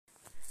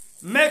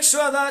make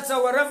sure that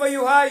wherever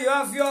you are, you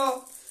have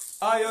your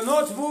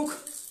notebook,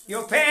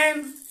 your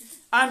pen,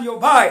 and your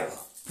Bible.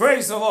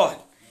 Praise the Lord.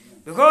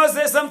 Because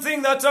there's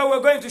something that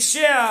we're going to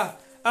share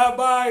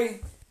by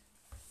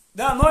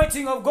the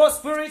anointing of God's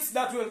Spirit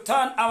that will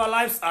turn our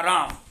lives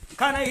around.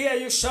 Can I hear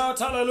you shout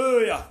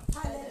hallelujah?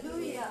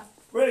 Hallelujah.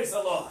 Praise the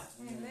Lord.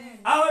 Amen.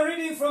 Our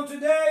reading from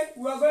today,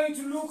 we are going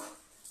to look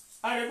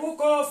at the book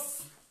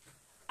of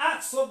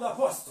Acts of the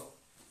Apostle.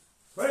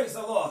 Praise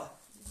the Lord.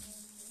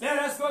 Let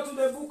us go to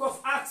the book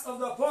of Acts of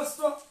the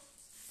Apostle.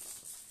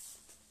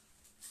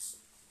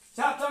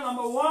 Chapter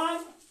number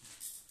 1.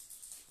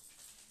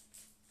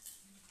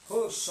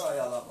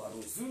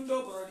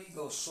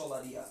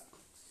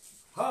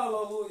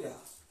 Hallelujah.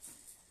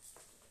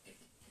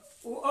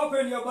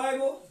 Open your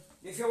Bible.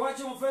 If you're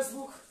watching on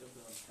Facebook,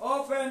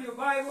 open your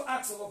Bible.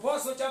 Acts of the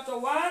Apostle chapter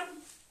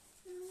 1.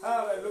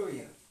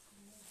 Hallelujah.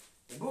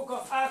 The book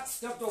of Acts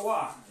chapter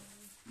 1.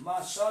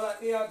 Mashallah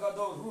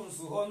gadol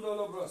runzu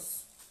hondolo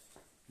bros.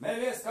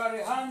 Meles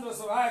karihando,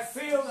 so I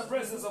feel the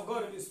presence of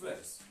God in this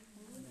place.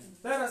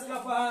 Let us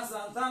clap our hands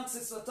and thank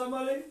Sister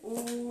Tamale.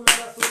 Let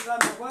us do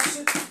time of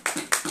worship.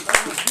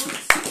 That was good.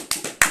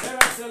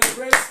 Let us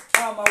celebrate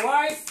my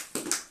wife,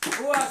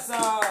 who has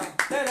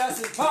led us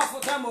in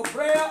powerful time of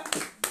prayer.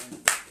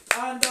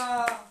 And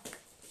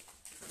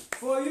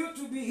for you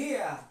to be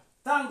here,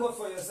 thank God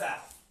for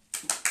yourself.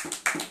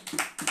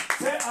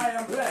 Say, I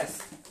am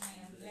blessed. I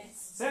am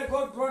blessed. Say,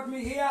 God brought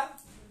me here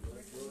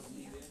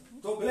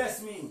to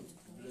bless me.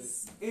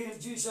 In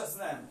Jesus'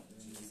 name.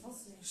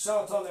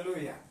 Shout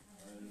hallelujah.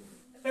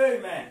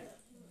 Amen.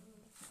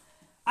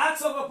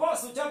 Acts of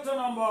Apostles chapter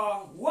number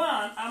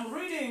 1. I'm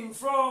reading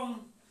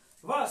from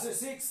verses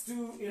 6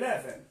 to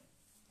 11.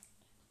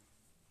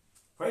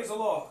 Praise the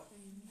Lord.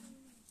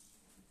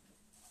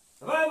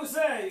 The Bible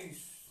says,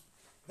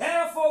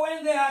 therefore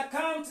when they had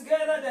come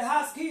together, they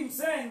asked him,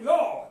 saying,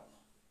 Lord,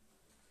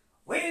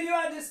 will you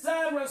at this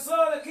time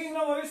restore the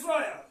kingdom of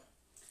Israel?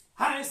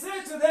 And he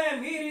said to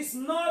them, it is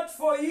not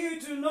for you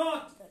to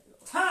know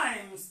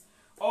times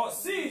or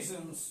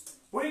seasons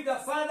which the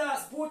Father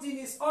has put in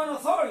his own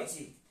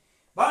authority,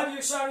 but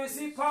you shall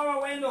receive power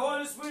when the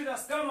Holy Spirit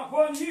has come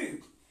upon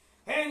you,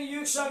 and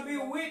you shall be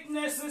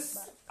witnesses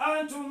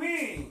unto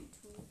me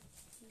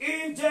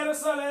in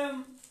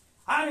Jerusalem,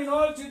 and in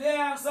all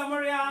Judea and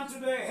Samaria, and to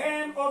the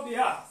end of the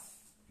earth.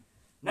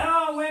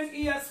 Now when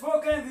he had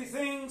spoken these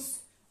things,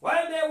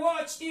 while they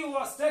watched, he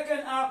was taken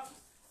up,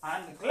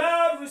 and the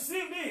cloud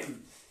received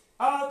him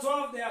out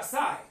of their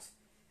sight.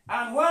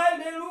 And while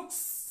they looked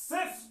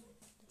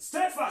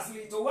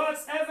steadfastly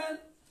towards heaven,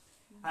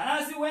 and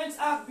as he went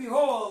up,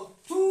 behold,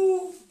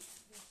 two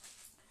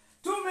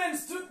men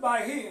stood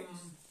by them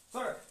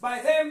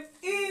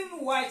in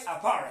white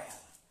apparel,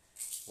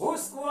 who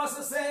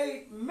also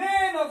say,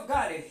 Men of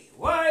Galilee,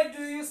 why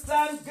do you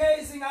stand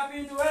gazing up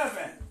into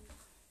heaven?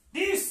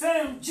 This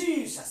same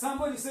Jesus,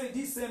 somebody say,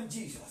 this same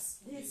Jesus.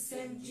 This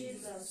same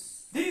Jesus.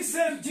 This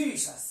same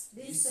Jesus.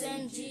 This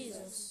same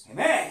Jesus.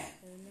 Amen.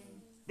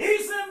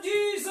 This same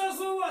Jesus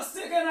who was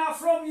taken up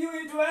from you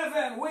into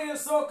heaven will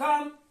so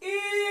come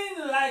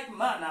in like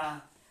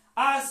manner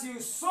as you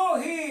saw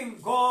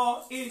him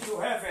go into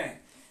heaven.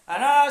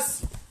 And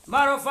as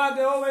matter of fact,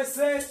 they always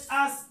say,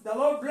 as the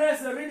Lord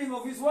bless the reading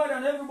of his word,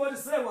 and everybody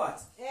say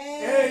what?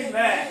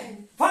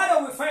 Amen.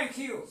 Father, we thank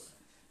you.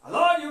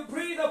 Lord, you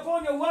breathe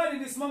upon your word in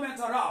this moment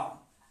around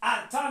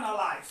and turn our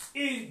lives.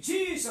 In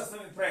Jesus'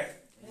 name we pray.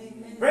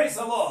 Amen. Praise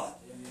the Lord.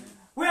 Amen.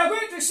 We are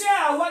going to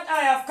share what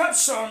I have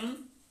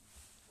captioned,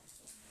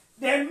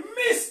 the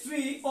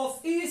mystery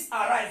of his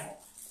arrival.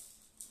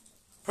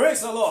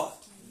 Praise the Lord.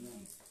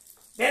 Amen.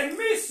 The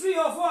mystery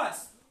of what?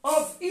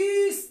 Of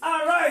his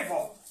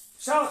arrival.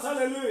 Shout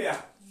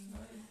hallelujah.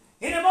 Amen.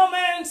 In a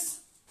moment,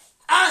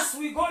 as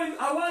we go in,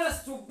 I want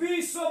us to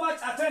be so much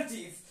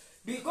attentive,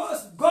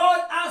 because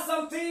God has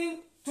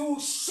something to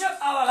shape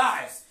our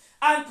lives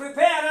and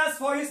prepare us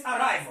for his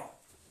arrival.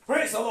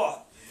 Praise the Lord.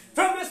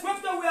 From the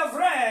scripture we have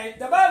read,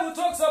 the Bible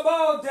talks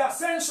about the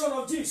ascension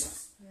of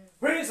Jesus.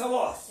 Praise the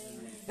Lord.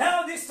 Amen.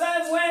 Now this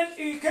time when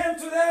he came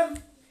to them,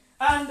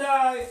 and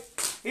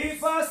he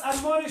first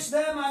admonished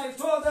them, and he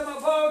told them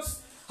about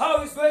how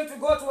he's going to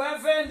go to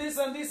heaven, this,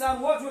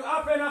 and what will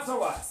happen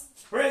afterwards.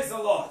 Praise the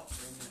Lord.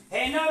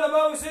 Amen. And now the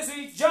Bible says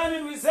he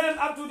journeyed with them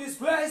up to this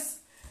place,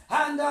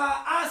 and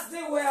as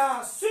they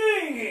were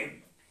seeing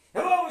him,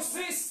 the Bible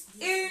says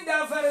in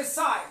the very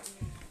sight,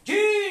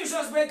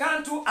 Jesus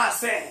began to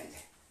ascend.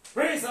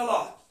 Praise the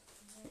Lord.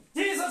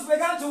 Jesus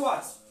began to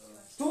what?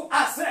 To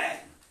ascend.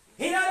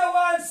 In other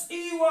words,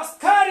 he was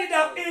carried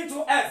up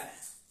into heaven.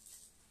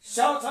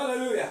 Shout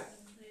hallelujah.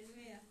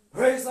 Hallelujah.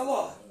 Praise the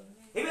Lord.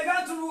 He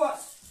began to do what?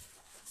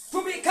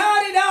 To be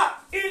carried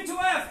up into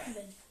heaven.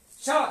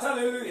 Shout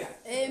hallelujah.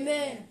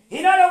 Amen.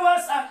 In other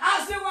words, and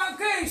as they were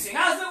gazing,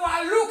 as they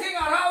were looking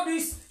around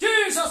this,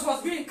 Jesus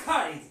was being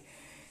carried.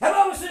 The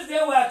Bible says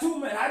there were two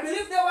men. I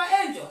believe they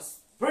were angels.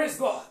 Praise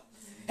God.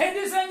 And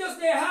these angels,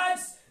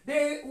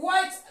 they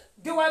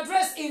were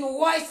dressed in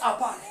white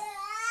apparel.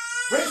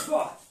 Praise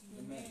God.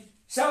 Amen.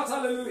 Shout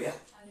hallelujah.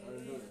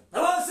 Hallelujah. The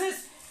Bible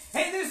says,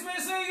 and this man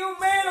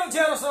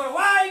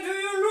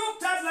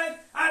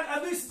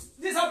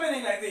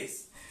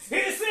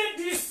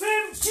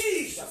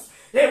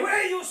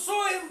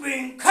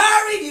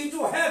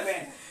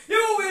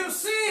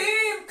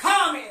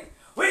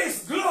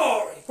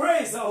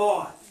Praise the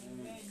Lord.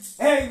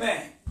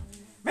 Amen.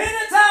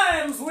 Many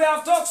times we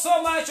have talked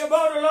so much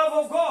about the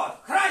love of God.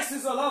 Christ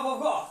is the love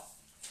of God.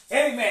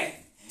 Amen.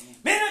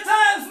 Many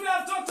times we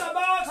have talked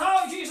about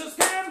how Jesus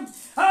came,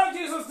 how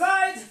Jesus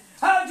died,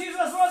 how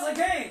Jesus rose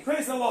again.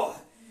 Praise the Lord.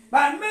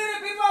 But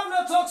many people have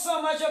not talked so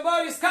much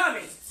about his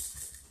coming.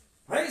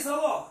 Praise the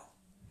Lord.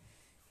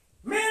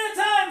 Many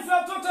times we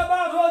have talked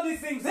about all these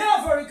things. They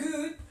are very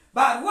good.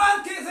 But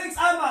one key thing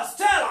I must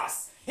tell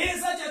us, in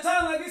such a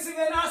time like this,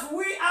 even as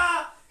we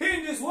are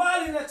in this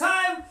world, in a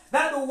time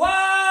that the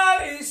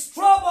world is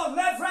troubled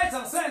left, right,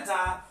 and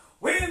center,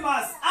 we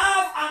must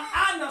have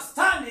an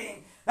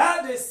understanding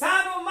that the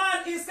Son of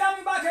Man is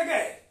coming back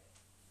again.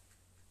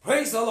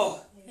 Praise the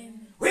Lord.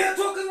 Amen. We are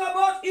talking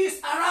about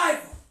his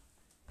arrival.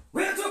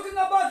 We are talking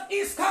about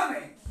his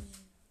coming.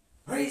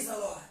 Praise the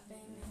Lord.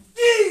 Amen.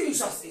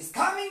 Jesus is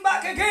coming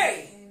back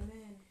again.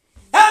 Amen.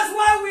 That's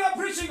why we are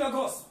preaching the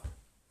gospel.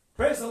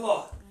 Praise the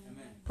Lord.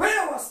 Amen. When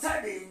I was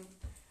studying,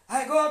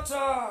 I got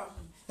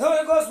the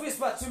Holy Ghost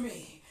whispered to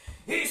me.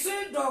 He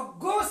said the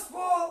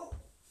gospel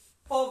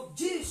of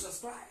Jesus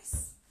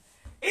Christ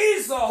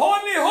is the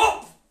only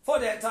hope for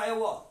the entire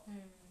world.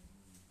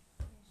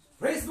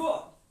 Praise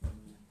God.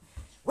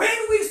 When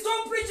we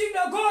stop preaching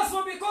the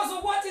gospel because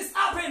of what is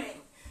happening,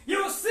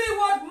 you see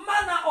what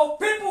manner of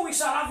people we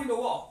shall have in the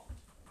world.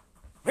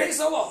 Praise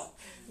the Lord.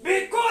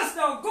 Because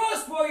the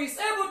gospel is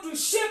able to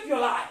shape your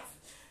life.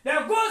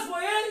 The gospel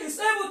is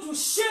able to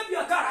shape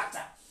your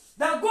character.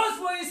 The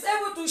gospel is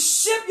able to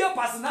shape your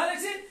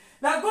personality.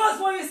 The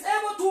gospel is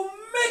able to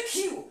make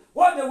you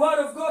what the word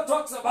of God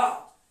talks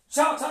about.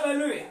 Shout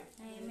hallelujah.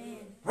 Amen.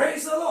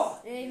 Praise the Lord.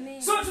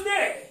 Amen. So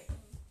today,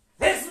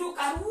 let's look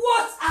at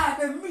what are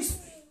the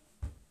mysteries.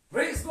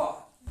 Praise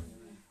God.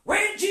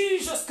 When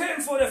Jesus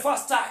came for the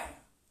first time,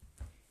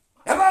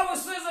 the Bible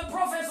says the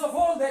prophets of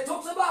old they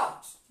talked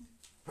about.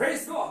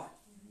 Praise God.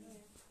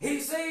 He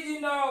said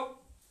in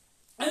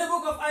the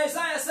book of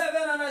Isaiah 7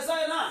 and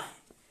Isaiah 9.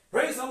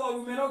 Praise the Lord.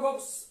 We may not go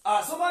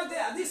so much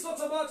there. This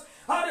talks about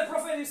how the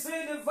prophet is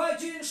saying the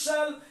virgin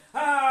shall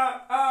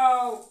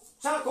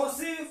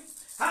conceive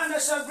and they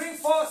shall bring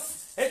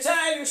forth a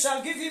child. You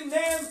shall give him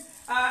name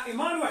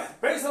Emmanuel.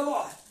 Praise the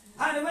Lord.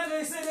 And when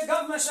they say the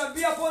government shall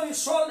be upon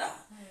his shoulder,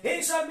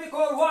 he shall be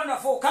called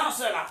Wonderful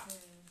Counselor.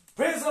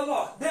 Praise the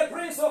Lord. The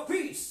Prince of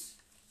Peace.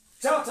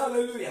 Shout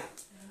hallelujah.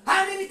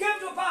 And it came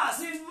to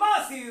pass in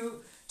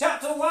Matthew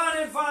chapter 1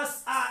 and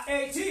verse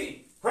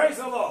 18. Praise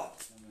the Lord.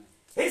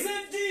 He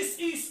said, this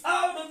is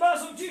how the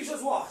birth of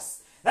Jesus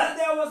was. That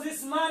there was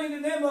this man in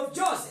the name of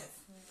Joseph,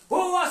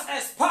 who was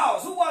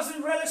espoused, who was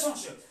in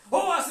relationship, who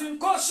was in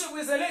courtship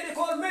with a lady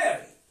called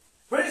Mary.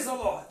 Praise the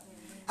Lord.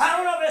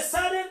 And all of a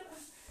sudden,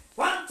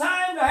 one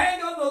time the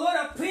angel of the Lord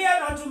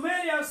appeared unto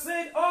Mary and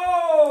said,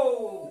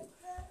 oh,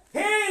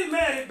 hail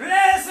Mary,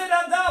 blessed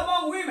art thou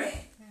among women.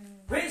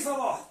 Praise the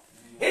Lord.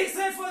 He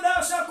said, for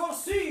thou shalt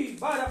conceive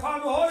by the power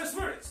of the Holy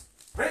Spirit.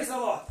 Praise the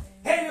Lord.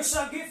 And you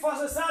shall give forth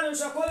a son, and you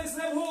shall call his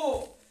name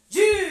who?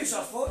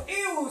 Jesus, for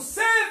he will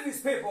save his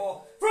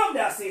people from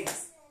their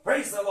sins.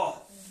 Praise the Lord.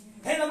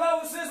 And the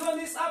Bible says when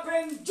this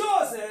happened,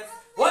 Joseph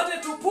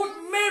wanted to put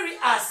Mary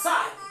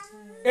aside.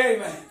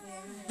 Amen.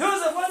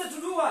 Joseph wanted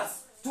to do what?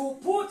 To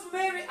put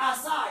Mary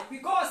aside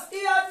because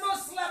he had not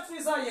slept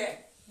with her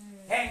yet.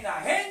 And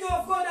the angel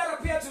of God that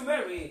appeared to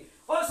Mary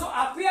also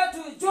appeared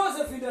to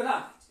Joseph in the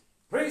night.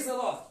 Praise the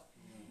Lord.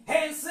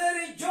 And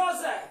said,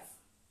 Joseph,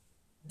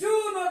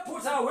 do not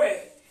put her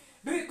away,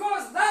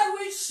 because that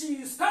which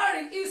she is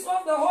carrying is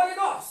of the Holy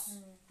Ghost.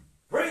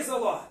 Praise the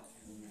Lord.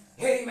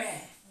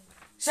 Amen.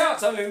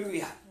 Shout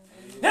hallelujah.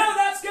 Now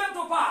that came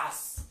to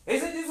pass.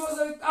 Isn't this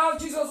was how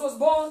Jesus was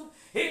born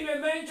in the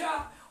manger?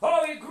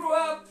 Oh, he grew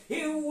up.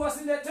 He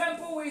was in the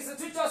temple with the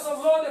teachers of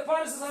law, the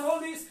Pharisees, and all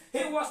this.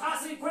 He was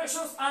asking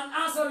questions and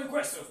answering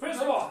questions. Praise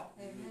the Lord.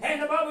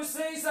 And the Bible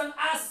says, and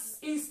as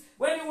is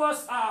when he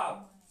was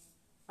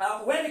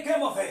when he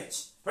came of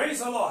age. Praise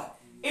the Lord.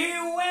 He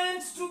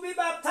went to be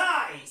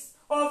baptized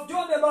of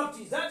John the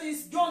Baptist. That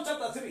is John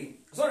chapter 3.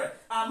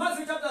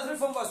 Matthew chapter 3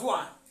 from verse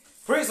 1.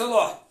 Praise the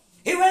Lord.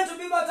 He went to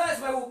be baptized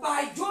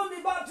by John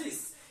the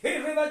Baptist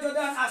in River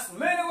Jordan as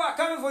many were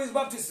coming for his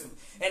baptism.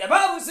 And the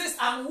Bible says,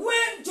 and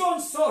when John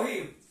saw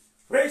him,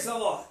 praise the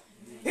Lord,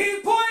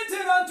 he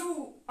pointed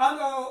unto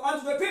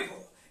the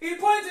people. He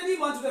pointed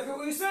him unto the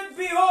people. He said,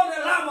 behold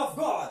the Lamb of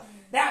God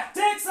that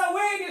takes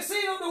away the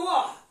sin of the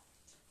world.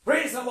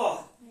 Praise the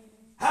Lord.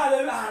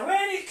 Hallelujah. And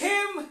when he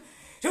came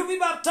to be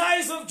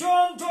baptized of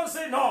John, John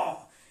said, no.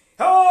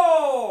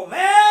 Oh,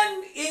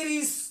 man, it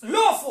is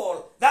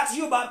lawful that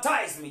you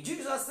baptize me.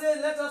 Jesus said,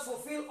 let us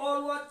fulfill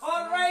all what?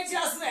 All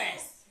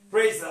righteousness.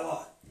 Praise the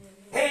Lord.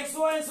 And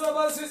so the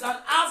Bible says, and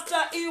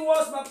after he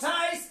was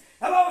baptized,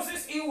 the Bible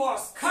says he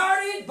was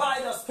carried by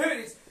the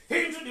Spirit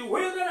into the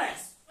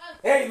wilderness.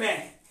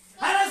 Amen.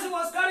 And as he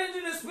was carried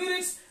into the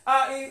Spirit,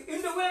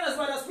 in the wilderness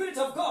by the Spirit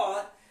of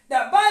God,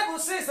 the Bible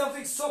says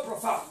something so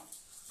profound.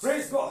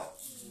 Praise God.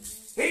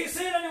 He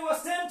said, and he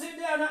was tempted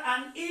there,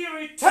 and he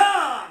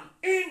returned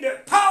in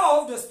the power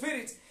of the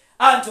Spirit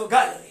unto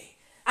Galilee.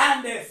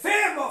 And the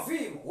fame of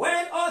him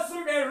went all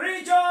through the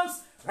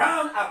regions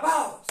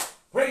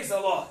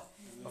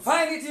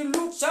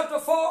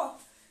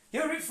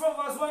from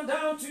verse 1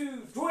 down to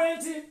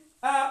 20.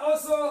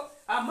 Also,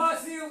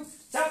 Matthew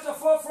chapter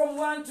 4 from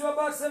 1 to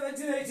about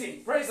 17,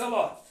 18. Praise the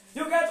Lord.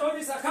 You get all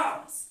these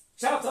accounts.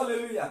 Shout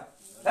hallelujah.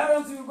 That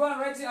don't you go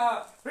and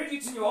read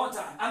it in your own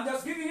time. I'm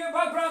just giving you a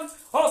background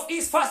of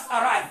his first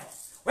arrival.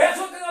 We are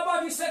talking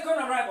about his second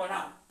arrival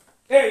now.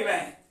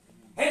 Amen.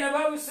 And the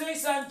Bible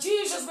says, and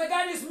Jesus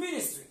began his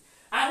ministry.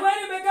 And when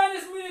he began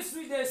his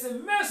ministry, there's a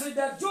message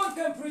that John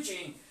came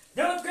preaching.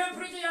 John came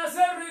preaching and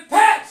said,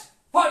 repent,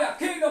 for the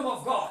kingdom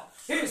of God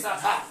is at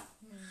hand.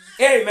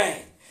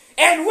 Amen.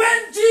 And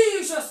when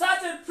Jesus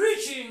started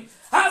preaching,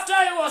 after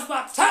he was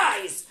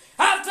baptized,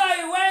 after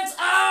he went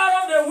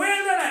out of the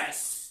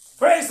wilderness,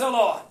 praise the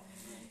Lord,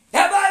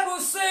 the Bible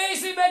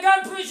says he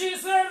began preaching,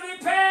 saying,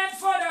 repent,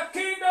 for the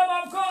kingdom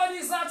of God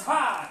is at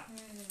hand.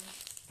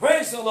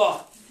 Praise the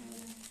Lord.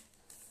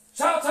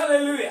 Shout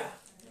hallelujah.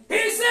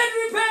 He said,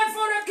 repent,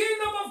 for the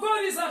kingdom of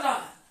God is at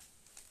hand.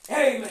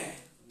 Amen.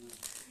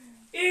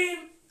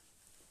 In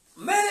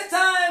many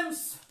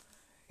times,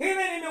 even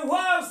in the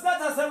worlds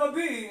that has ever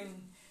been,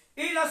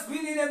 it has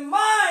been in the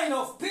mind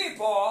of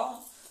people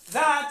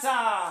that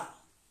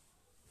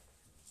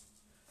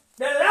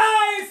the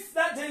life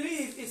that they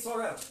live is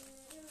forever.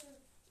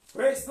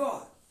 Praise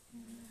God.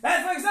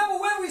 And for example,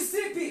 when we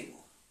see people,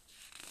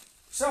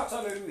 shout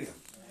hallelujah.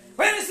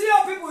 When you see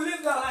how people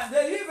live their life,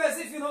 they live as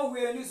if,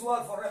 we're in this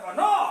world forever.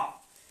 No.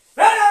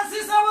 Brothers and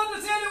sisters, I want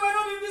to tell you, we're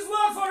not in this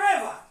world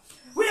forever.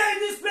 We are in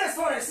this place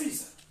for a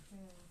season.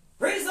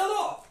 Praise the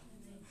Lord.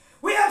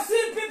 We have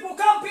seen people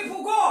come,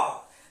 people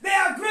go. They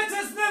are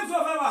greatest names we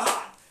have ever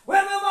had. We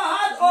have ever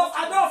had of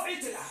Adolf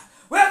Hitler.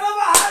 We have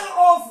ever had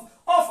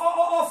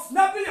of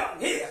Napoleon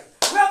here.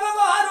 We have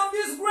ever had of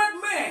these great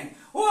men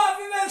who have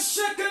even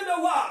shaken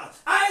the world,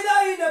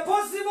 either in the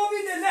positive or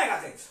in the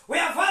negative. We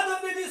have heard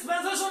of the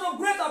dispensation of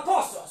great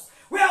apostles.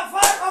 We have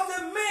heard of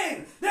the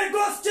men, the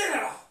ghost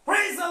general.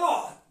 Praise the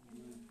Lord.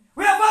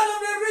 We have heard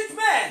of the rich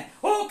men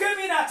who came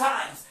in at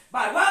times.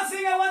 But one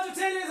thing I want to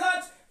tell you is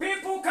that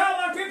people come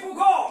and people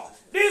go.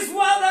 This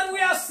world that we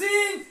are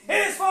seeing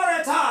is for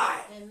a time.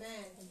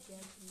 Amen.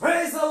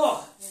 Praise the Lord.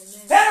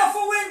 Amen.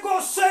 Therefore, when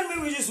God sent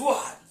me with his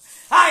word,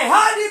 I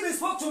heard him, he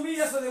spoke to me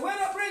yesterday. When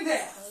I bring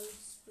there,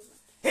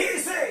 he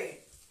said,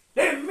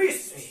 the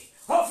mystery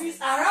of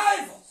his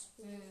arrival.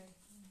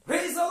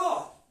 Praise the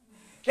Lord.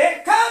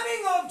 The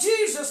coming of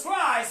Jesus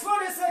Christ for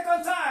the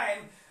second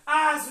time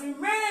has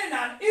remained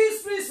an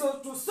history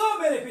to so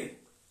many people.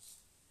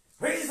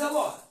 Praise the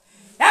Lord.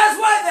 That's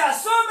why there are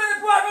so many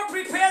people who are not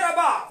prepared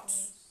about.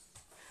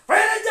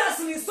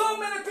 Religiously, so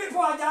many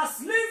people are just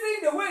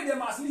living the way they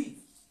must live.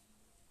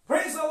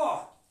 Praise the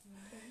Lord.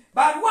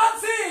 But one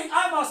thing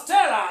I must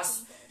tell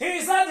us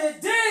is that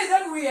the day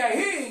that we are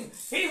in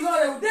is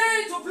not a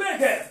day to play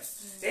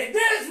games. The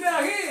days we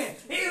are in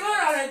is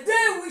not a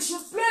day we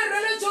should play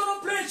religion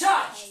or play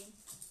church.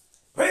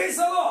 Praise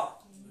the Lord.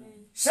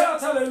 Amen. Shout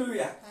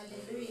hallelujah.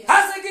 Hallelujah.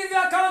 As I give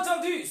you account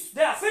of this,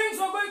 there are things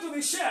we're going to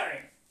be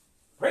sharing.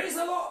 Praise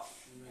the Lord.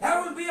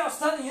 That will be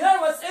outstanding. In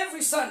other words,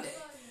 every Sunday,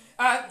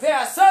 there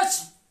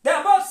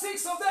are about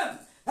 6 of them,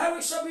 and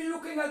we shall be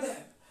looking at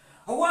them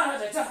one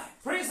at a time.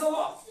 Praise the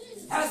Lord.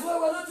 That's why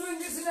we're not doing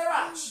this in a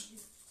rush.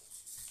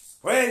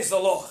 Praise the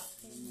Lord.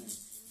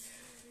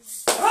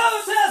 The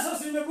Bible tells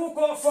us in the book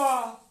of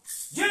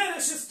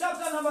Genesis,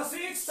 chapter number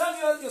 6.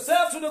 Turn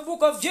yourself to the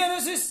book of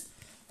Genesis,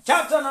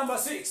 chapter number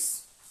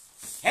 6,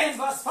 and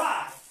verse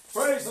 5.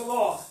 Praise the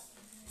Lord.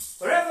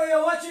 Wherever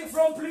you're watching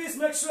from, please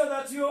make sure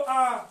that you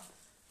are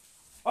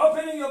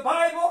opening your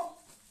Bible.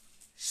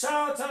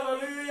 Shout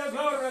hallelujah,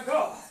 glory to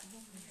God.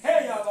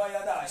 Hey,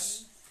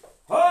 Yabayadash.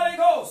 Holy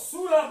Ghost,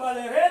 Sula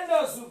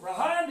Balerenda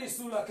Subrahandi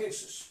Sula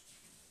Keshish.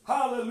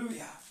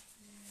 Hallelujah.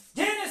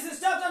 Genesis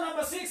chapter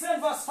number 6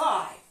 and verse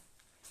 5.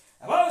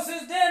 The Bible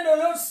says, then the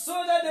Lord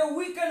saw that the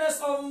wickedness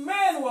of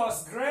man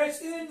was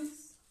great in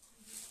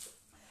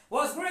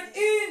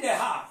the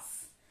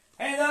earth,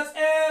 and that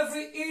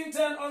every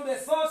intent of the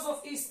thoughts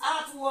of his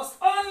heart was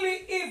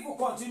only evil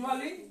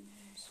continually.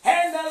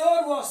 And the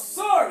Lord was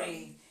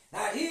sorry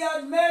that he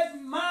had made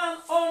man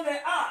on the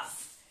earth,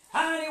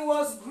 and he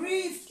was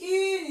grieved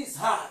in his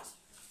heart.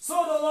 So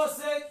the Lord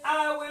said,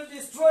 I will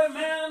destroy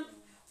man,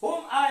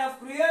 whom I have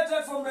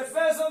created from the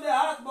face of the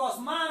earth, both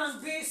man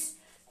and beast,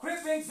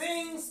 creeping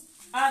things,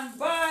 and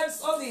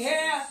birds of the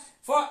air,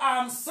 for I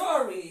am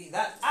sorry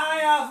that I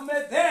have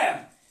made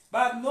them.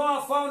 But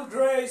Noah found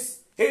grace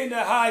in the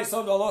eyes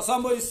of the Lord.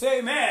 Somebody say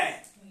amen.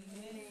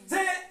 Amen.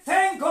 Say,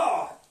 thank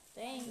God.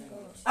 Thank God.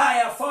 I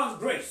have found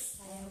grace.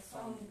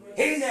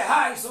 In the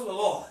eyes of the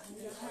Lord.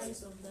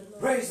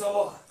 Praise the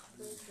Lord.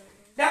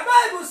 The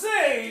Bible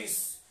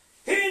says,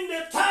 in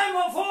the time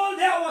of old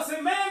there was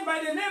a man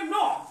by the name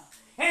Noah.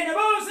 And the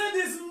Bible says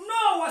this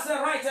Noah was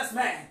a righteous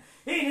man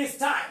in his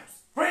times.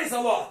 Praise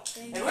the Lord.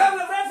 And when we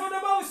read from the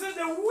Bible, says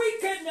the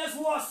wickedness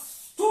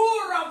was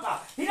too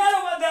rampant. In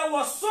other words, there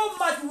was so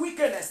much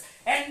wickedness.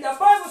 And the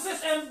Bible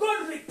says, and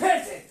God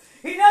repented.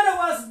 In other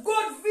words,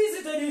 God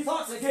visited his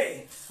thoughts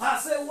again. I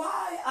said,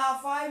 why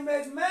have I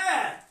made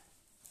man?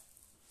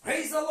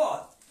 Praise the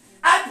Lord.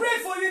 I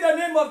pray for you in the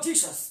name of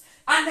Jesus,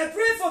 And I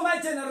pray for my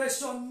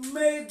generation,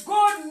 may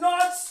God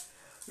not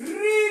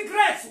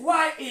regret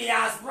why he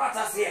has brought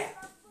us here.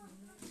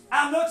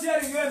 I'm not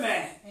hearing you,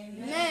 amen.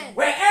 Amen.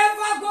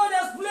 Wherever God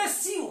has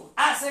blessed you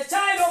as a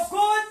child of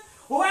God,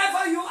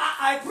 whoever you are,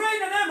 I pray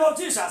in the name of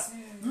Jesus,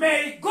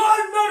 may God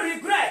not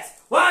regret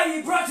why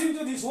he brought you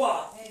into this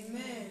world.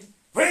 Amen.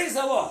 Praise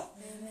the Lord.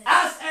 Amen.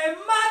 As a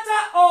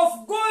matter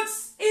of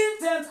God's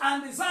intent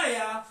and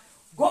desire,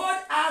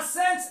 God has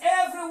sent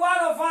every one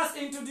of us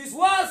into this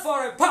world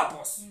for a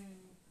purpose.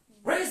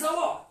 Praise the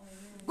Lord.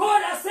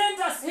 God has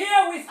sent us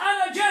here with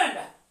an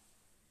agenda.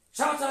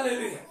 Shout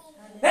hallelujah.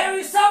 There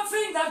is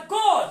something that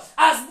God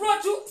has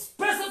brought you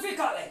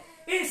specifically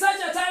in such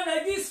a time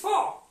like this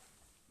for.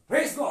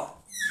 Praise God.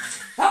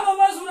 Some of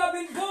us would have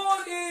been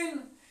born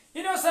in,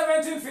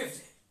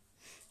 1750.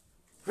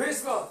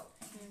 Praise God.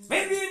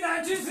 Maybe in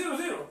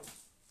 1900.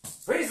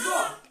 Praise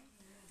God.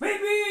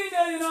 Maybe in,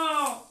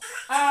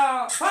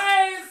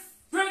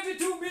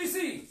 522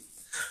 BC.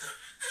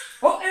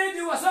 Or AD,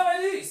 whatever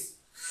it is.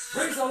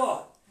 Praise the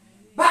Lord.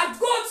 But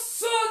God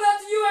saw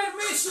that you and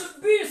me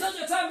should be in such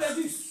a time like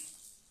this.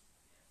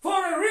 For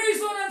a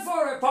reason and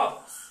for a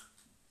purpose.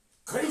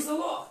 Praise the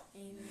Lord.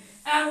 Amen.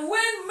 And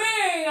when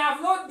men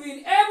have not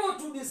been able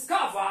to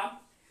discover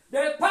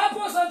the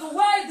purpose and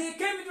why they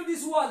came into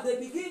this world, they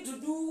begin to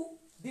do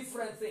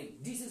different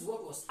things. This is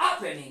what was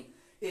happening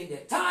in the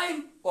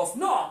time of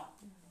Noah.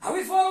 Are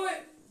we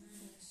following?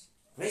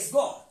 Praise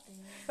God.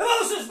 The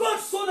Bible says God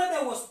saw that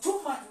there was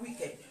too much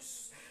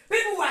wickedness.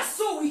 People were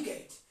so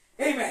wicked.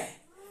 Amen.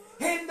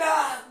 And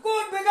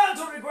God began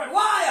to regret.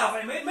 Why have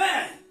I made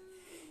man?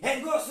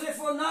 And God said,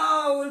 for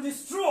now I will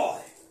destroy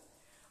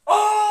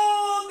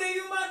all the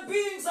human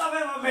beings I've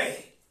ever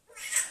made.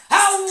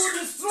 I will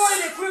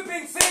destroy the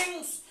creeping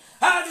things.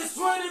 I'll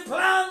destroy the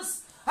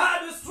plants.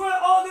 I'll destroy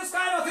all these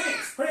kind of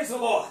things. Praise the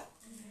Lord.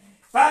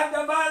 But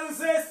the Bible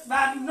says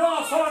that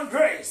Noah found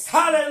grace.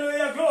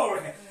 Hallelujah,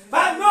 glory.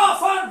 But Noah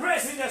found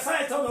grace in the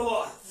sight of the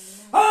Lord.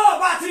 Oh,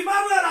 but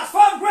Emmanuel has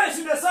found grace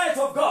in the sight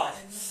of God.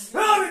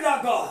 Glory to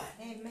God.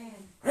 Amen.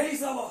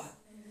 Praise the Lord.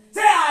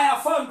 Say, I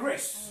have found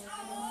grace.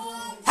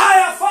 I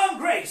have found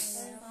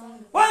grace.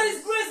 What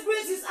is grace?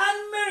 Grace is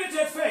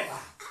unmerited favor.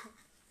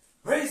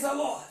 Praise the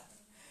Lord.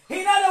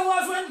 In other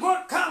words, when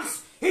God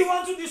comes, he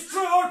wants to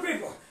destroy all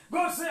people.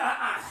 God says,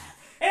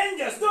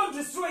 angels, don't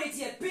destroy it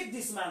yet. Pick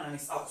this man and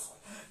his household.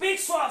 Pick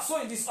so and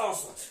so in this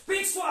household.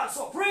 Pick so and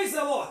so. Praise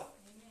the Lord.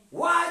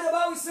 Why the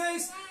Bible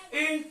says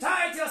in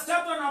Titus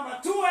chapter number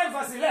 2 and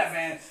verse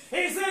 11,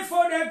 it said,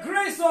 for the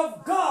grace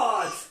of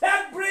God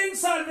that brings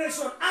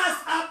salvation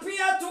has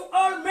appeared to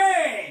all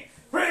men.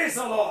 Praise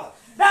the Lord.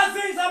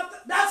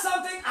 That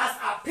something has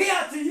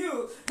appeared to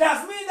you.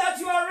 That means that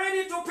you are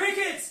ready to pick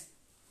it.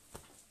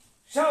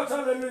 Shout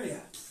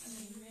hallelujah.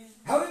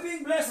 Have we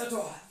been blessed at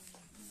all?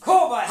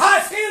 Kobai, I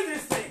feel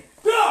this thing.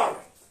 Glory.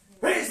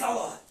 Praise the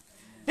Lord.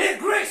 The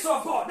grace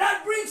of God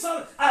that brings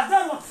us as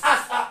that one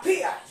has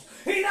appeared.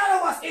 In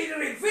other words, it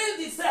revealed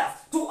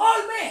itself to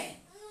all men.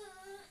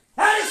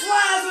 That is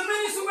why as a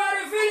ministry we are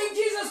revealing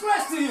Jesus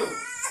Christ to you.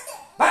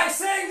 By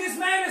saying this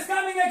man is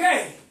coming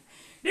again.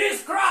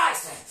 This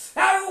Christ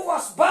that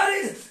was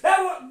buried, that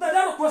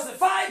was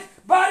crucified,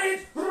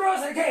 buried,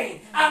 rose again,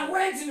 and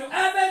went into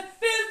heaven.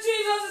 This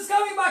Jesus is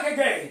coming back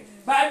again.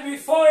 But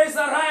before his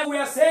arrival, we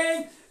are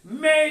saying,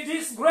 may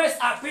this grace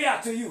appear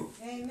to you.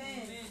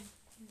 Amen.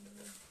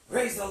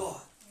 Praise the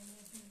Lord.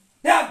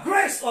 The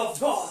grace of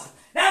God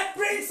that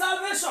brings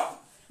salvation.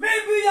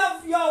 Maybe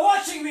you are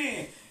watching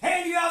me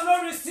and you have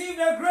not received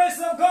the grace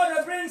of God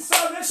that brings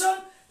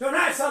salvation.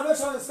 Tonight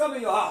salvation is coming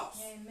to your house.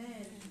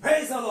 Amen.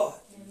 Praise the Lord.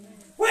 Amen.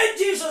 When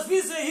Jesus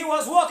visited, he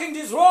was walking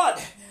this road.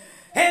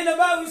 And the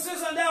Bible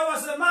says, and there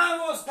was a man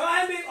who was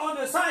climbing on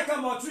the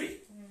sycamore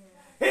tree.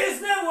 His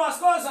name was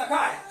called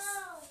Zacchaeus.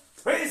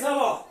 Praise the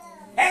Lord.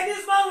 And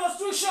this man was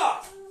too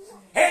short.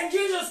 And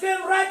Jesus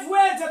came right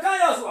where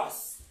Zacchaeus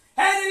was.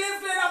 And he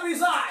lifted up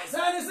his eyes.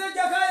 And he said,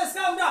 Zacchaeus,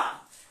 come down.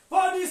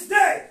 For this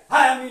day,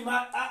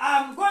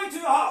 I'm going to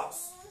your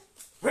house.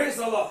 Praise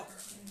the Lord.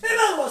 The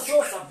man was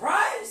so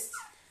surprised.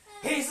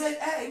 He said,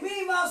 hey,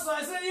 me, master.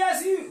 I said,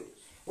 yes, you.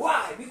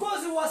 Why?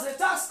 Because he was a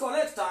tax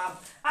collector.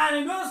 And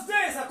in those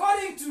days,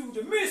 according to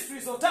the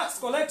mysteries of tax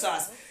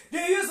collectors,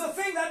 they used to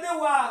think that they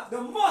were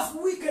the most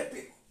wicked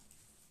people.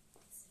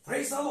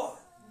 Praise the Lord.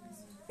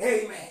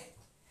 Amen.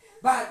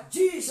 But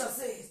Jesus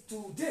says,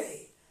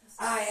 today,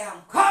 I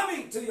am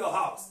coming to your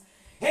house.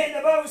 And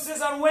the Bible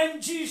says, and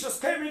when Jesus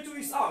came into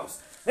his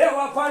house, there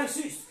were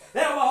Pharisees,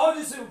 there were all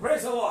these people,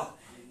 praise the Lord.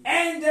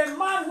 And the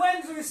man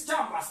went to his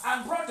chambers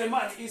and brought the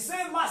money. He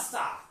said, Master,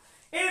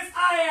 if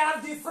I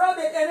have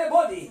defrauded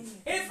anybody,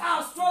 if I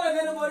have stolen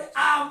anybody,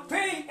 I'm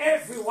paying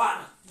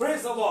everyone.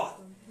 Praise the Lord.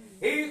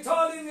 He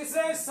told him, he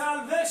says,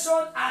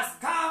 salvation has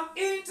come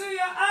into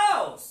your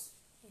house.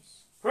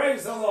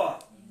 Praise the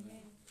Lord.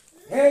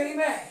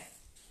 Amen.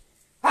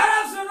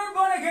 Perhaps you're not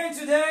born again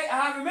today. I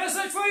have a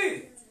message for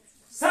you.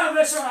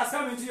 Salvation has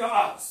come into your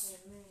house.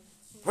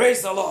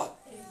 Praise the Lord.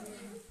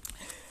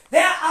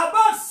 There are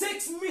about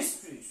 6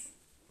 mysteries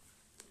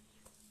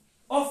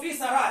of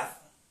his arrival.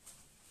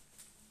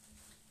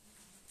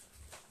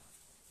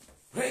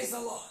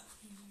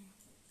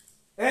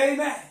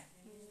 Amen.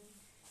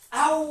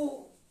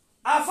 I'll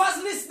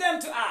first list them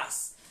to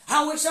us,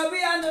 and we shall be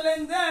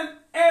handling them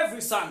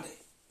every Sunday.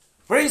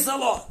 Praise the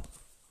Lord.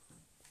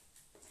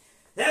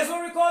 That's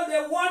what we call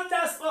the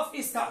wonders of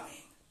His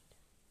coming.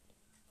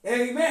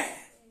 Amen.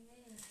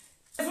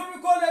 That's what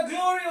we call the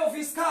glory of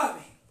His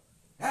coming.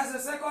 That's the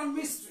second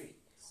mystery.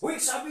 We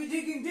shall be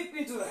digging deep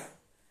into them.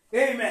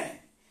 Amen.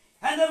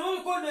 And that's what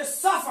we call the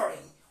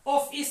suffering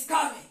of His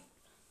coming.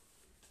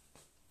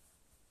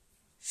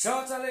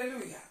 Shout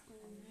hallelujah.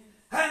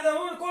 And that's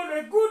what we call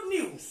the good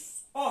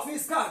news of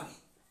His coming.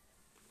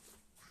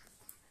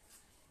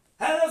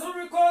 And that's what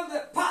we call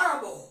the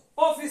parable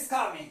of His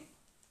coming.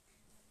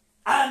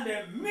 And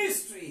the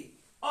mystery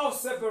of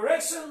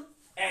separation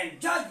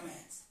and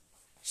judgment.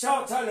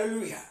 Shout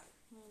hallelujah.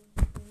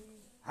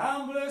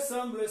 Humbless,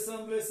 humbless,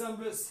 humbless,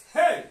 humbless.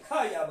 Hey,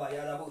 kaya ba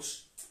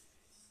yarabush.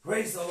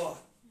 Praise the Lord.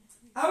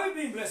 Are we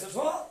being blessed at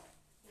all?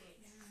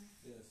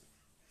 Yes.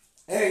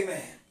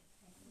 Amen.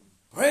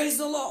 Praise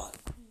the Lord.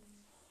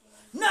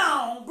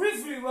 Now,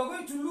 briefly, we're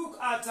going to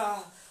look at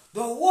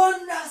the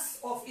wonders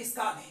of His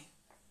coming.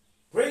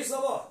 Praise the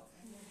Lord.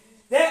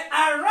 The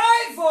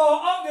arrival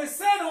of the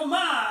Son of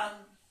Man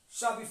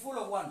shall be full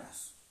of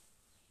wonders.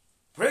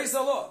 Praise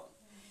the Lord.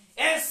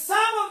 And some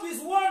of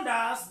these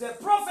wonders the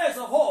prophets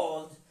of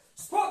old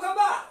spoke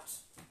about.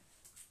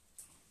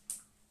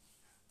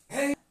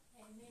 Amen.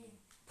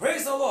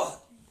 Praise the Lord.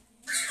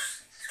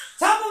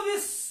 Some of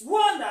these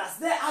wonders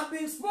they have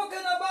been spoken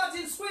about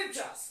in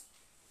scriptures.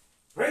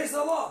 Praise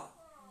the Lord.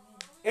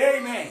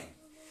 Amen.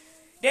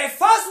 The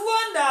first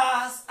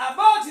wonders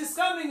about His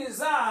coming is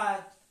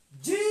that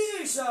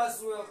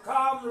Jesus will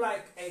come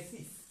like a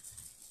thief.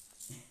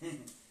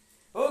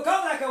 Will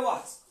come like a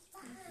what?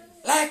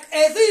 Like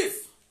a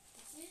thief.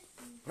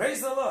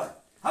 Praise the Lord.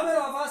 How many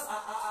of us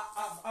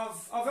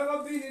have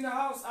ever been in a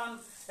house and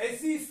a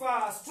thief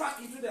struck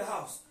into the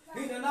house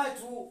in the night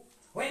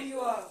when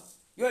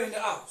you're in the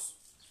house?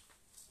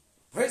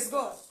 Praise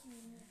God.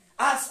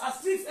 Has a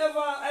thief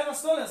ever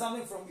stolen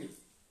something from you?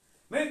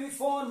 Maybe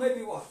phone,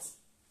 maybe what?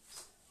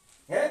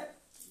 Yeah?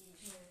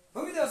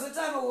 For me, there was a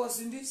time I was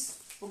in this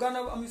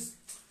Uganda,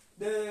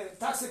 the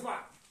taxi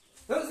park.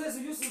 Those days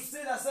we used to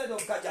stay outside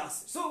of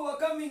Kajansi. So we were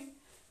coming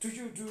to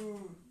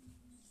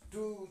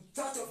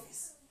church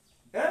office.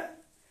 Yeah?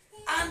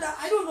 And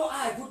I don't know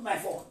how I put my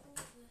phone.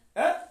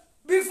 Yeah?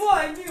 Before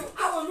I knew,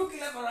 I was looking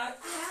left and right.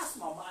 I asked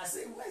Mama, I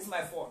said, where's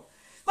my phone?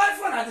 My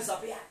phone had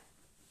disappeared.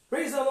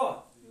 Praise the Lord.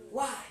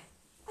 Why?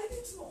 I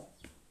didn't know.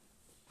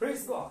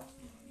 Praise God.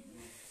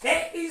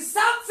 There is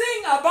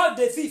something about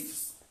the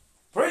thieves.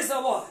 Praise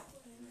the Lord.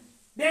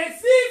 The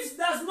thieves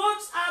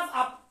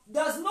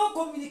does not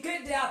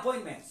communicate their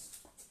appointments.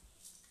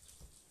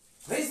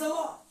 Praise the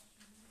Lord.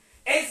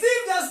 A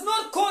thief does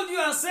not call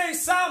you and say,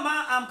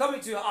 Sama, I'm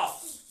coming to your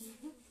house.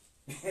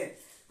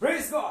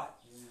 Praise God.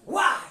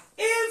 Why?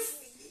 If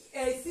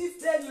a thief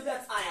tells you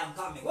that I am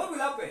coming, what will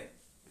happen?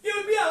 You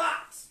will be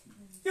alert.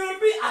 You will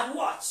be at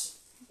watch.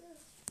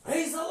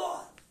 Praise the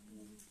Lord.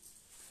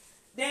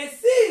 The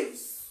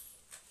thieves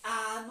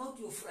are not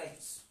your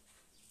friends.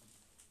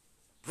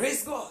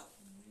 Praise God.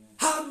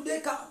 How do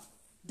they come?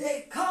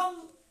 They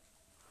come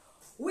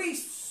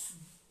with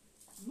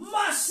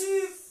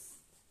massive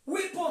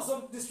weapons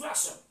of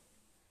destruction.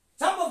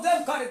 Some of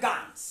them carry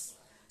guns.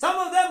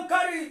 Some of them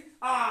carry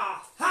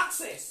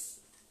axes.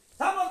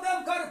 Some of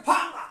them carry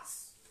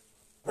pangas.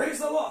 Praise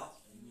the Lord.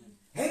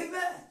 Amen.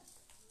 Amen.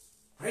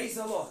 Praise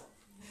the Lord.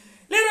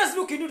 Let us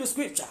look into the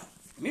scripture.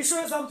 Let me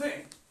show you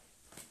something.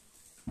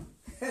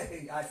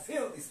 Hey, I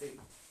feel this thing.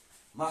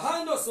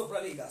 Mahando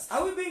sopraligas.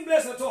 Are we being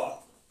blessed at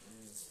all?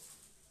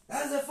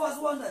 That's the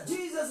first wonder.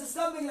 Jesus is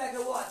coming like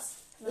a what?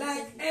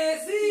 Like a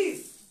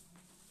thief.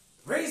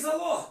 Praise the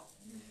Lord.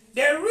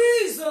 The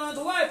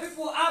reason why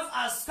people have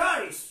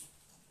ascaris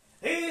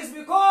is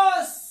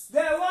because they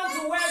want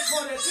to wait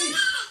for the thief.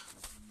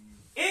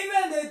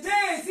 Even the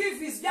day a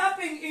thief is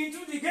jumping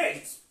into the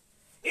gate,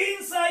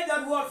 inside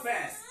that wall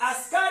fence,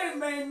 ascari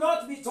may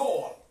not be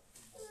told.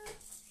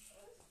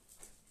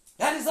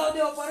 That is how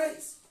they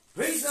operate.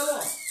 Praise the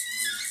Lord.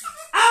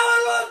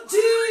 Our Lord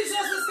Jesus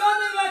is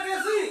coming like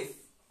a thief.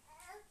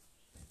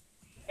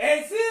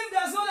 A thief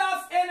does not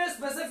have any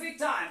specific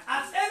time.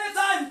 At any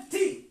time,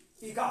 T,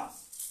 he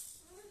comes.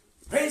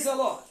 Praise the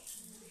Lord.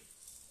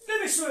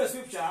 Let me show you a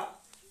scripture.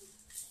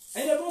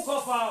 In the book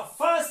of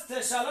 1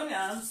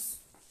 Thessalonians.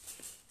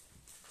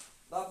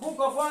 The book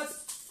of what?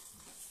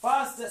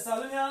 1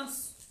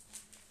 Thessalonians.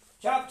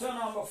 Chapter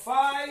number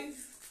 5.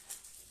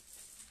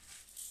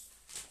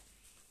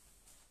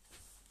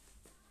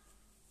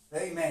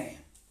 Amen.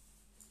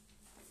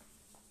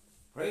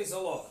 Praise the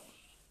Lord.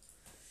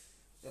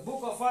 The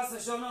book of 1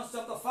 Thessalonians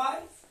chapter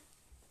 5.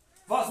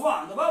 Verse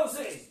 1. The Bible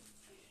says,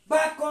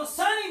 but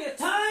concerning the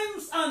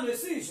times and the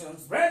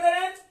seasons,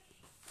 brethren,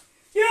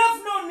 you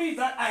have no need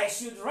that I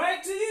should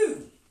write to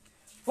you.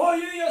 For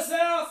you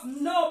yourself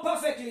know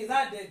perfectly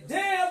that the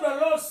day of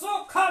the Lord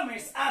so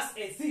cometh as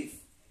a thief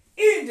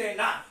in the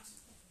night.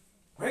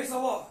 Praise the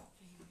Lord.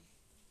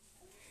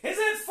 He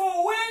said,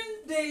 for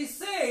when they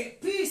say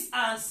peace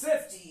and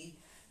safety,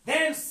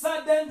 then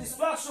sudden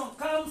destruction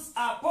comes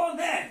upon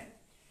them,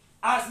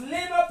 as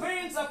labor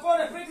pains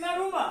upon a pregnant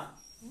woman,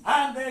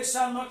 and they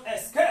shall not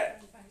escape.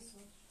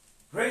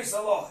 Praise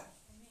the Lord.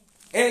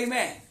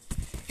 Amen.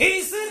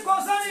 He said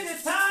concerning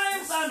the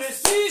times and the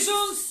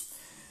seasons,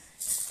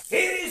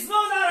 it is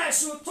not that I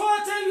should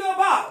tell you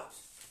about.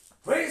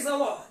 Praise the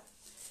Lord.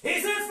 He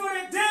said, for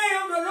the day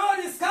of the Lord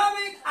is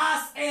coming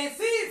as a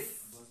thief.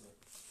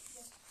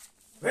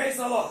 Praise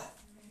the Lord.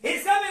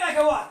 He's coming like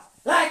a what?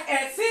 Like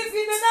a thief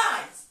in the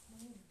night.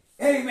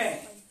 Amen.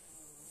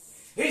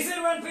 He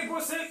said, when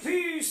people say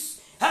peace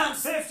and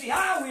safety,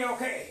 are we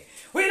okay?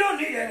 We don't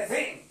need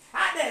anything.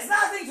 And there's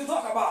nothing to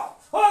talk about.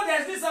 Oh,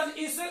 there's this and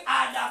issue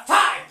at that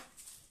time.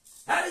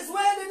 That is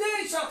when the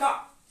day shall come.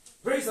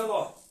 Praise the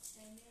Lord.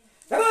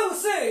 The Bible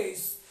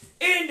says,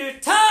 in the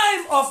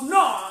time of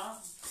Noah,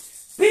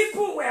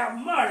 people were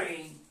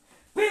marrying,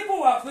 people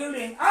were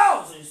building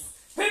houses,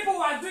 people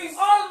were doing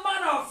all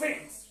manner of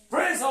things.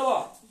 Praise the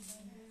Lord.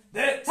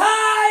 The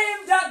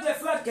time that the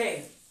flood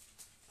came.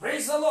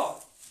 Praise the Lord.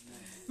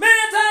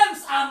 Many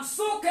times I'm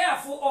so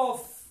careful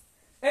of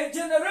a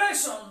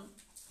generation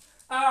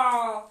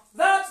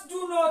that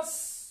do not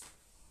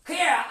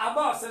care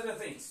about certain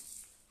things.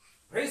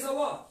 Praise the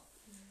Lord.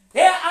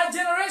 There are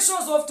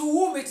generations of to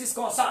whom it is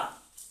concerned.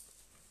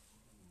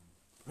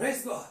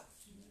 Praise God.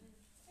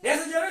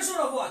 There's a generation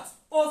of what?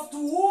 Of to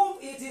whom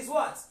it is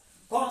what?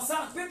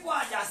 Concerned. People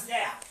are just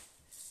there.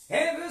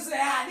 And people say,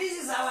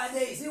 this is our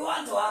days. You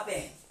want to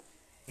happen.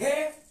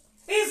 Okay?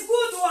 It's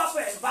good to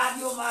happen, but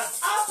you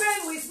must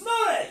happen with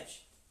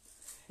knowledge.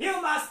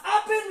 You must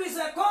happen with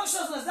the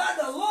consciousness that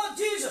the Lord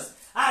Jesus,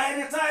 at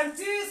any time,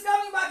 He is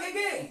coming back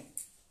again.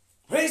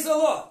 Praise the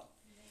Lord.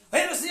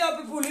 When you see how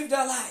people live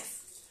their life,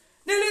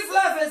 they live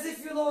life as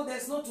if you know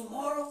there's no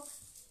tomorrow.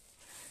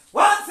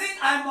 One thing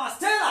I must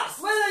tell us,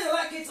 whether you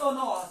like it or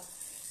not,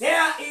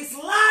 there is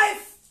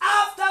life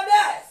after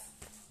death.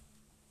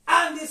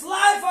 And this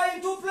life are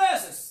in two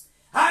places,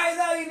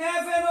 either in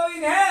heaven or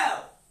in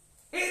hell.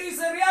 It is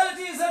a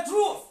reality, it's a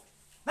truth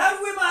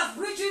that we must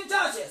preach in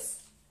churches.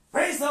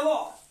 Praise the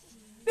Lord.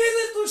 This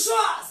is to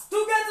show us,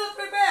 to get us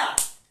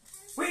prepared.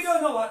 We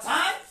don't know what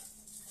time.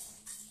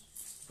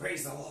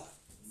 Praise the Lord.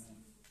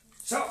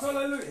 Shout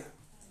hallelujah.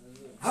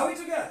 Are we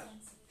together?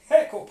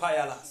 Heko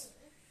payalas.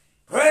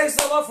 Praise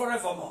the Lord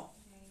forevermore.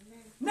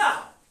 Amen.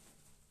 Now,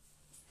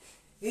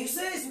 he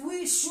says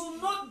we should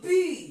not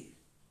be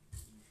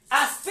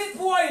as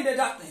people are in the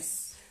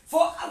darkness.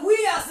 For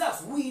we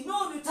ourselves, we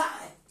know the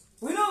time.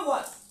 We know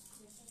what?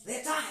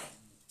 The time.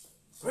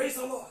 Praise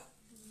the Lord.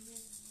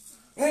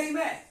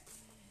 Amen.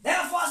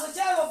 Therefore, as a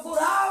child of God,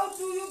 how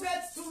do you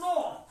get to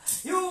know?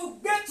 You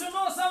get to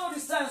know some of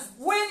these times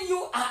when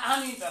you are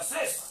an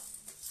intercessor.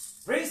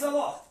 Praise the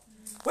Lord.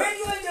 When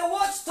you are in the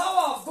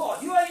watchtower of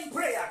God, you are in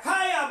prayer. Those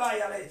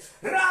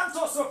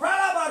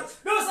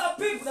are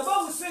people, the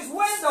Bible says,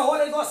 when the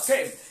Holy Ghost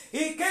came,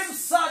 He came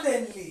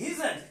suddenly,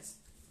 isn't it?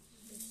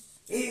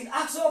 In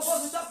Acts of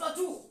Apostles chapter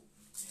 2.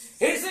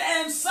 He said,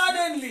 and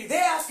suddenly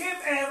there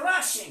came a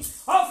rushing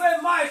of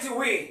a mighty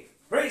wind.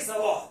 Praise the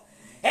Lord.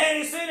 And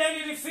he said,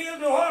 and it filled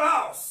the whole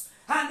house.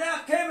 And there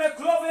came a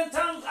cloven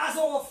tongue as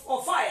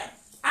of fire,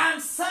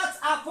 and sat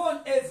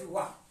upon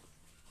everyone.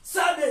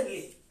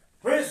 Suddenly.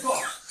 Praise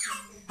God.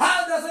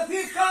 How does a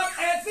thief come?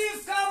 A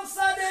thief comes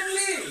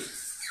suddenly.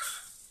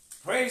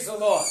 Praise the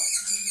Lord.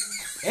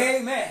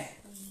 Amen.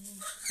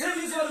 Say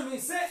this what it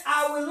means. Say,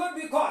 I will not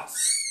be caught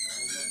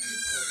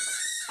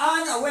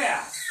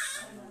unaware.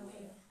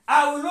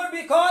 I will not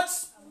be caught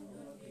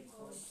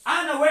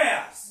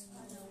unaware.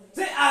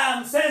 Say, I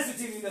am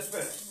sensitive in the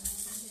spirit.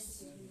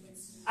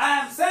 I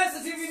am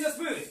sensitive in the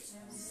spirit.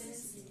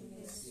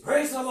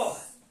 Praise the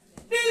Lord.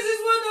 This is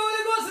what the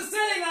Holy Ghost is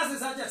telling us in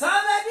such a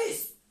time like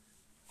this.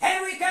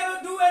 And we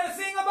cannot do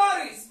anything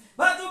about it,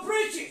 but to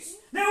preach it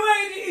the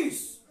way it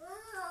is.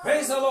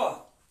 Praise the Lord.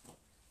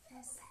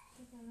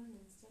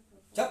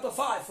 Chapter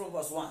 5 from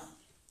verse 1.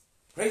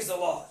 Praise the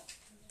Lord.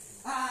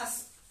 Are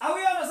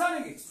we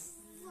understanding it?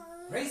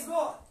 Praise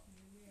God.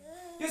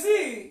 You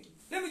see,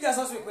 let me just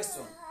ask you a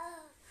question.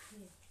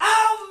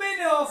 How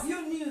many of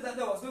you knew that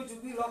there was going to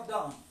be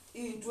lockdown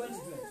in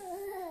 2020?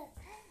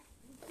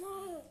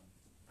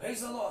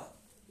 Praise the Lord.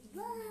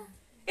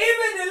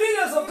 Even the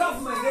leaders of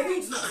government, they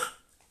didn't know.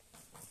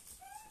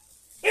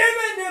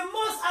 Even the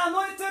most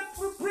anointed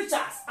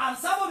preachers and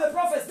some of the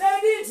prophets, they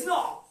didn't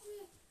know.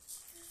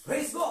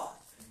 Praise God.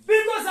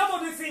 Because some of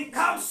the things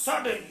come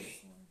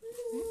suddenly.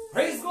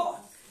 Praise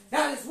God.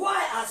 That is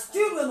why as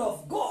children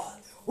of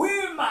God,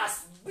 we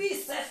must be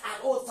set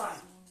at all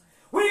times.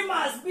 We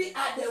must be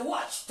at the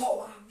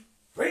watchtower.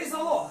 Praise the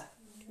Lord.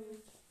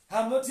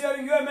 I'm not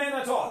hearing you amen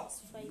at all.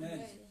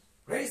 Amen.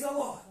 Praise the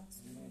Lord.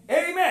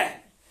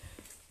 Amen.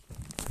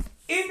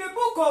 In the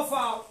book of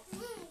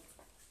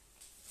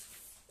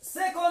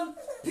 2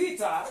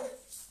 Peter,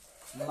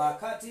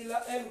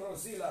 Makatila and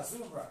Rosila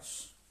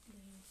Zumrash.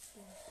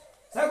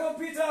 2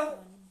 Peter,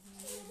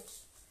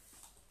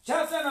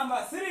 chapter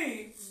number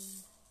 3.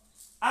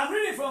 I'm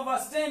reading from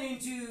verse 10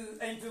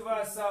 into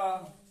verse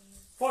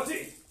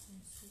 14.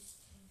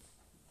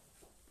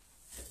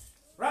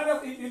 right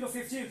up into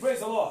 15, praise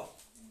the Lord.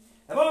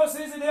 The Bible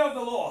says the day of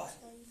the Lord.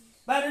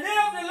 But the day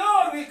of the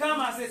Lord will come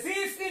as a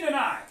thief in the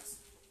night,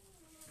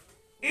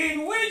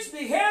 in which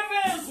the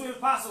heavens will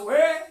pass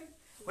away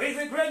with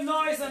a great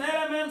noise, and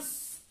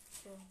elements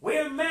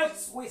will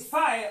melt with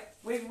fire,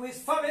 with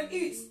fervent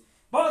heat.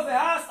 Both the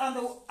earth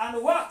and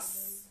the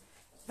works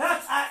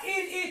that are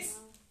in it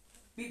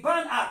be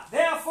burned up.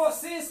 Therefore,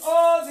 since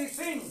all these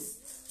things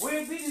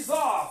will be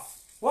dissolved,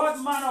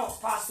 what manner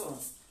of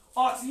persons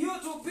ought you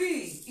to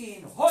be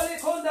in holy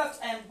conduct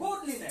and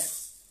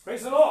godliness?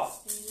 Praise the Lord.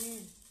 Amen.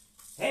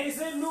 And he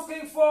said,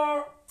 looking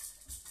for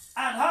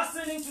and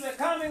hastening to the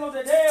coming of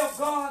the day of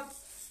God,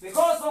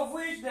 because of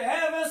which the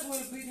heavens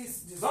will be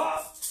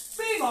dissolved,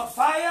 being on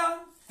fire,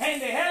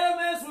 and the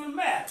elements will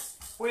melt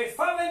with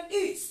fervent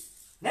heat.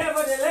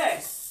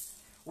 Nevertheless,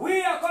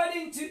 we,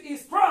 according to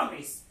his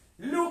promise,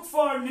 look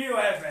for new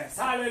heavens.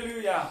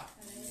 Hallelujah.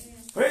 Amen.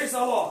 Praise the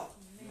Lord.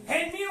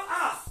 Amen. A new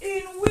earth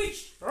in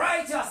which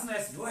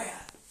righteousness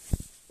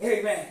dwells.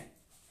 Amen.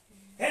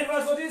 And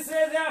verse 14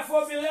 says,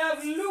 therefore,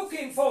 beloved,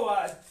 looking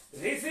forward,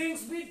 the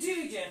things be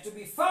diligent to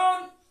be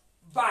found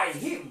by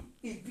him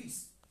in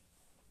peace.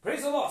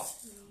 Praise the Lord.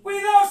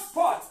 Without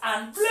spot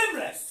and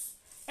blameless,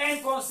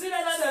 and consider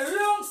that the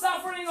long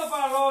suffering of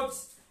our Lord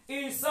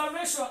is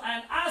salvation,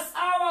 and as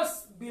our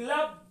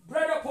beloved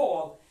brother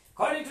Paul,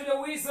 according to the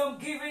wisdom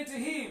given to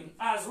him,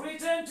 as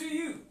written to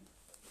you.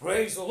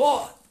 Praise the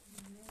Lord.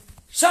 Amen.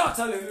 Shout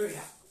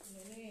hallelujah.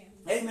 Amen.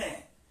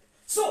 Amen.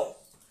 So,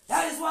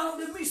 that is one of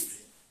the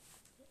mysteries.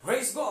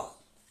 Praise God.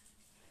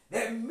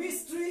 The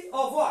mystery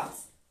of what?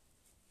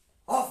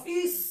 Of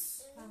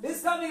his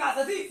coming as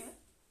a thief.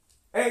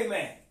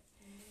 Amen.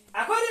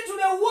 According to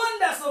the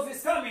wonders of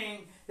his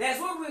coming, there's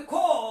what we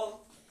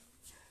call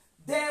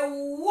the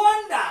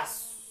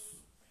wonders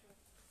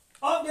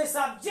of the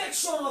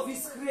subjection of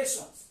his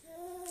creations.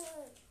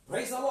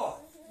 Praise the Lord.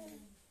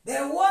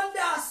 The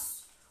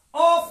wonders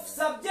of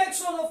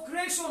subjection of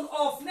creation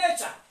of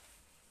nature.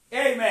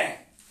 Amen.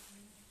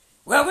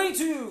 We are going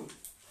to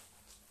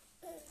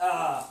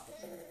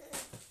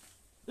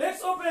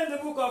let's open the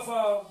book of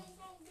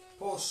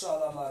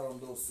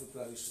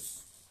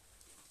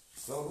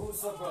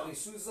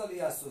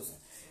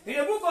in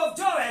the book of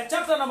Joel,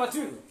 chapter number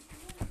 2.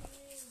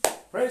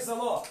 Praise the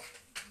Lord.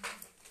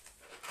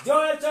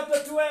 Joel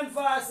chapter 2 and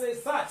verse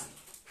 30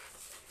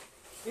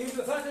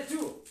 into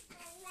 32.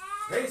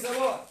 Praise the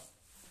Lord.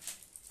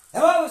 The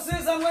Bible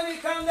says, and when he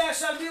comes, there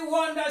shall be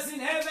wonders in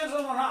heaven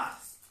and on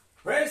earth.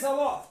 Praise the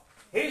Lord.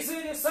 He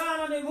said, the sun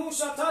and the moon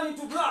shall turn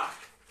into blood.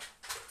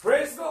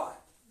 Praise God.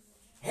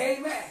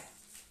 Amen.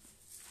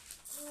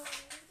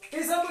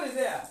 Is somebody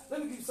there? Let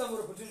me give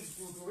somebody opportunity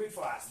to read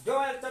for us.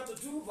 Joel chapter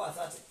 2, verse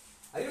 30.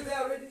 Are you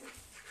there already?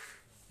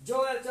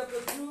 Joel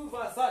chapter 2,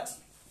 verse 30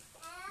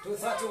 to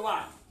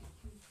 31.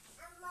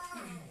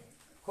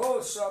 Oh,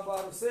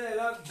 Shabbat, say, I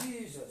love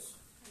Jesus.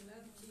 I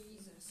love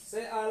Jesus.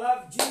 Say, I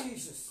love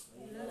Jesus. I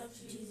love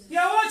Jesus.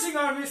 You're watching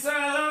on me, say,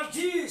 I love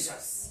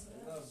Jesus.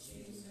 I love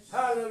Jesus.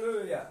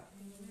 Hallelujah.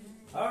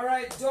 All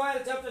right,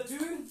 Joel chapter 2.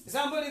 Is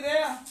somebody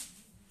there?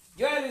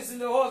 Joel is in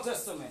the Old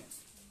Testament.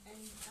 And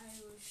I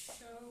will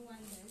show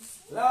wonders.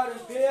 Loud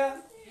and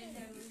clear. And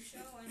I will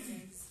show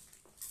wonders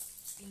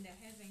in the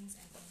heavens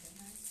and in the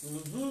earth.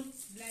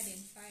 Blood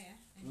and fire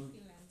and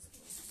pillars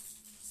of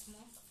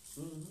smoke.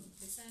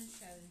 The sun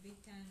shall be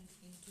turned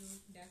into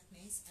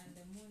darkness and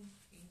the moon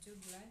into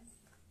blood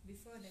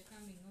before the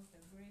coming of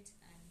the great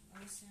and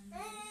awesome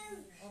day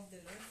of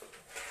the Lord.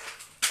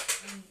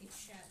 And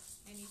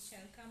it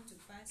shall come to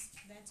pass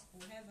that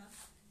whoever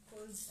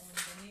calls on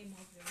the name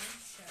of the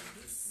Lord shall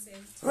be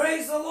saved.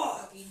 Praise the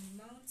Lord. In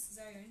Mount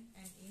Zion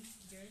and in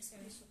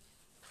Jerusalem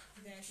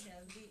there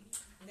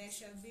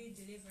shall be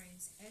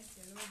deliverance, as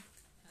the Lord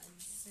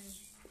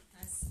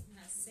has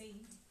said,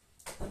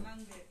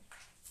 among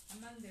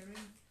the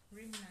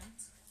remnant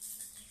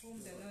whom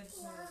the Lord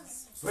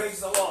calls. Praise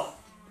the Lord.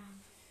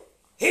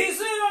 He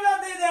said on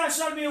that day there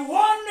shall be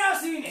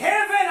wonders in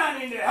heaven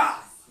and in the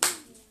earth.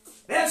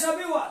 There shall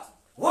be what?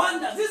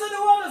 Wonders. These are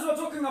the wonders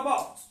we're talking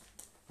about.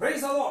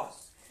 Praise the Lord.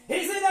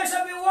 He said there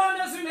shall be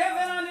wonders in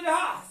heaven and in the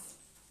earth.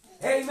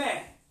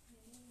 Amen.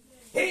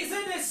 He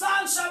said the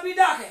sun shall be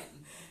darkened.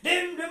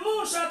 The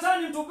moon shall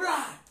turn into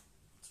blood.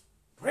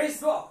 Praise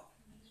God.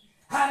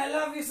 And I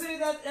love you say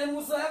that, and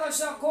whosoever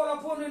shall call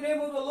upon the name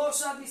of the Lord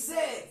shall be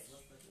saved.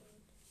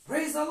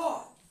 Praise the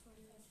Lord.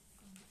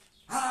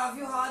 Have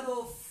you heard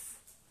of,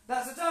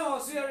 that's the time I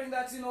was hearing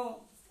that,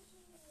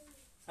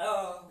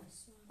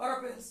 what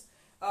happens?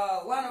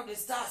 One of the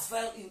stars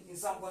fell in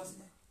some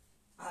continent.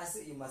 I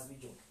said, you must be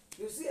joking.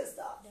 You see a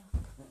star?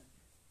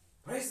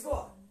 Praise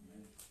God.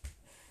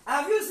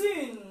 Have you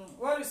seen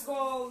what is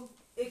called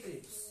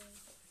eclipse?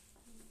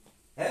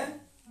 Eh?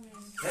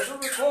 There's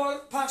what we call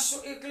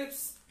partial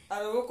eclipse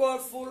and what we call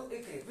full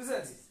eclipse,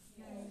 isn't it?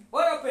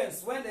 What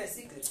happens when there's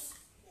eclipse?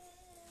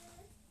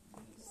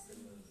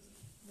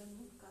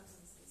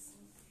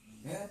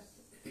 Yeah?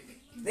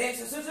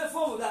 There's a certain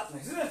form of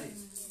darkness, isn't it?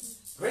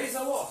 Praise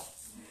the Lord.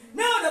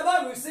 Now the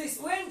Bible says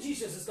when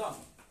Jesus is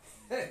coming,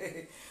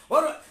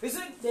 You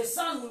see, the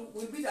sun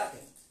will be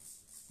darkened.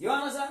 You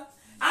understand?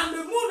 And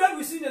the moon that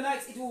we see in the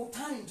night, it will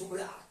turn into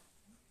blood.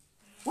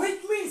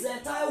 Which means the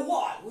entire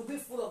world will be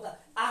full of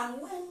that.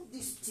 And when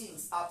these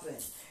things happen,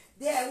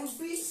 there will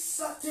be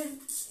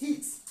certain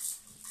heat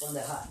on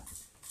the heart.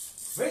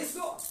 Praise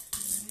God.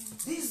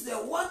 These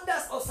are the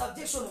wonders of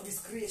subjection of His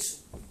creation.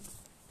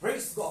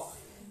 Praise God.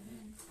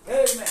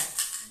 Amen.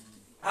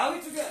 Are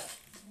we together?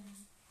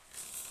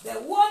 The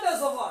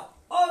wonders of what?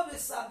 Of the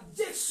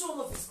subjection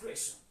of His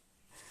creation.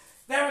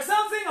 There is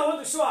something I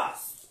want to show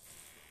us.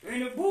 In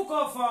the book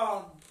of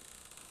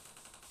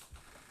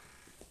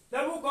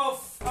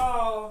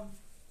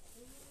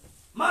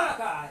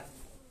Malachi,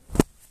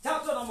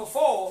 chapter number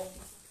 4,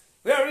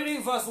 we are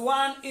reading verse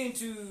 1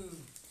 into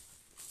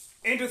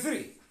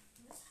 3.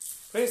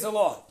 Praise the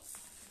Lord.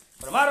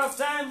 For a matter of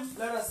time,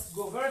 let us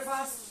go very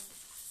fast.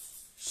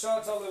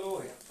 Shout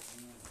hallelujah.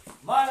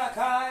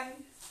 Malachi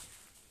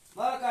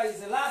is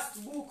the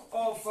last book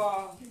of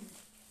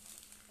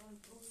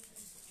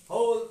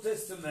Old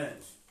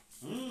Testament.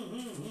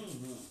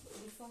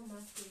 Before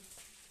Matthew.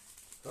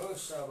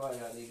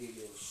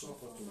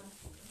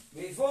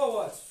 Before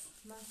what?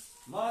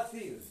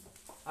 Matthew.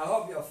 I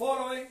hope you are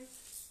following.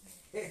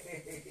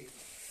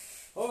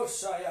 Oh,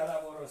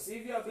 Shayalaboros.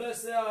 If you are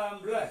blessed, I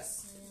am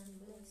blessed.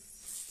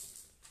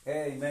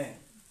 Amen.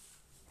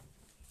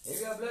 If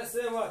you are blessed,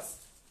 say what?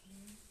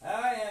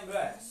 I am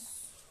blessed.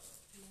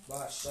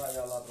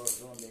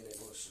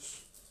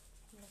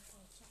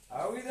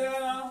 Are we there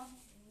now?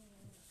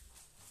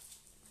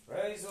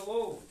 Praise the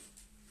Lord.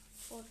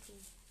 40.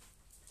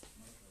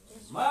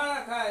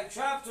 Malachi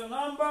chapter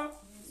number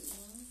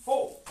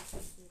 4.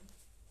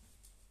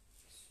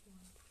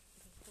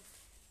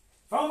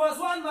 From verse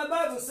 1, my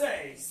Bible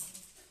says,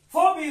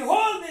 for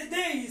behold, the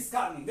day is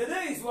coming. The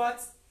day is what?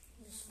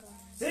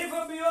 Say,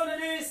 for behold, the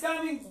day is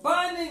coming,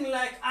 burning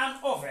like an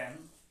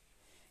oven,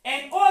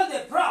 and all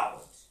the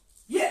proud,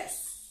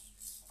 yes,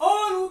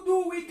 all who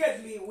do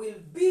wickedly will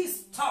be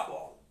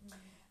stubble,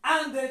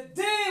 and the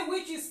day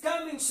which is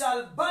coming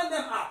shall burn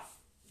them up.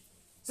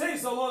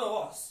 Says the Lord of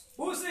hosts.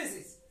 Who says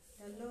it?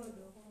 The Lord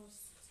of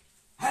hosts.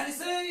 And he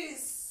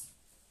says,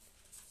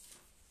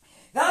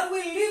 that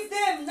will leave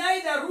them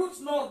neither root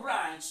nor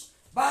branch,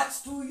 but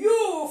to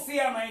you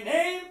fear my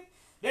name,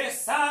 the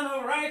Son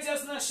of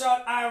Righteousness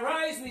shall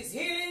arise with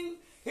healing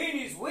in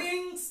his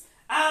wings,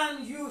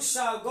 and you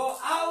shall go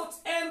out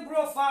and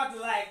grow fat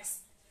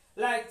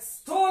like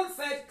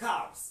stone-fed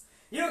calves.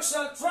 You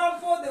shall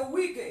trample the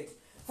wicked,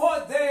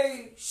 for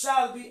they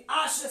shall be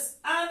ashes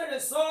under the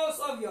soles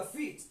of your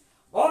feet.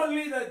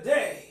 Only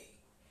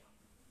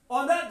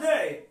on that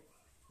day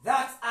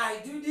that I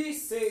do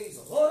this, says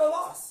the Lord of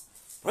us.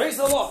 Praise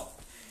the Lord.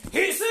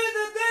 He said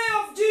the day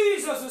of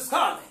Jesus is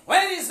coming.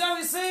 When he's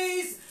coming, he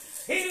says,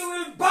 it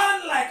will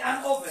burn like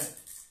an oven.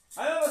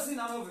 Have you ever seen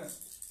an oven?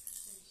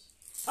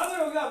 How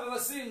many of you have ever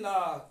seen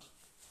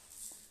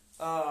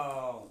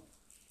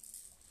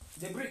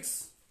the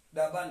bricks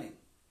that are burning?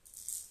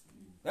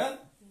 Yeah?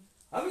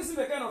 Have you seen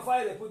the kind of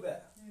fire they put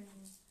there?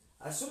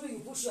 Assuming you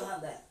push your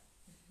hand there.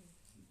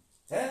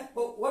 Yeah?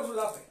 But what will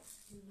happen?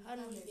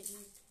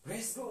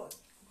 Praise God.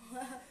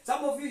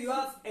 Some of you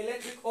have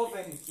electric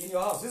oven in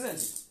your house, isn't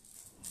it?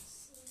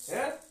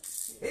 Yeah?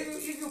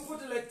 If you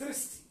put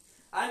electricity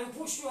and you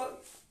push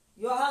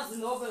your hands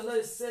in the oven,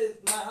 let's say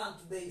my hand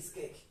today is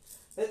cake.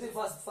 Let me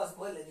first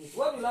boil it.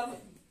 What will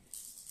happen?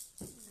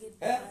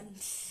 Yeah?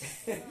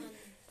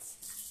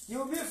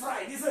 You'll be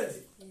fried, isn't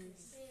it? Yes.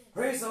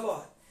 Praise the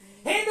Lord.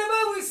 In the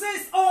Bible it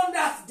says on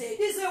that day,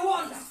 this is a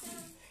wonder.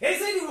 He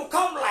said it will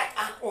come like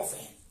an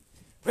oven.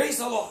 Praise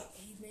the Lord.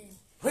 Amen.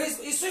 Praise.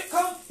 He said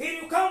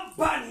it will come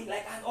burning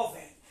like an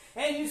oven.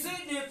 And you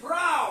said the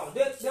proud,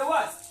 the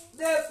what?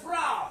 The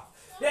proud.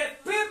 The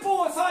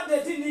people who thought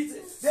they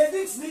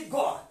didn't need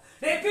God.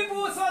 The people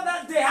who thought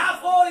that they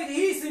have all it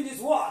is in this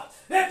world.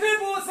 The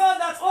people who thought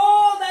that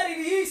all that it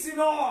is, we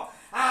know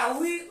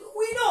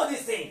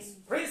these things.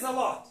 Praise the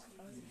Lord.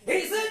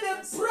 He said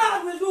the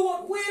proud will do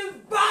what? Will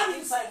burn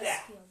inside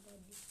there.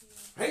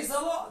 Praise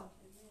the Lord.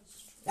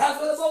 That's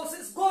what the Bible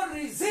says. God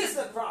resists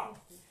the proud.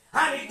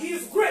 And He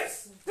gives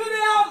grace to the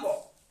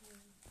humble.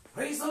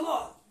 Praise the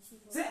Lord.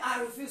 Say,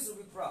 I refuse to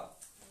be proud.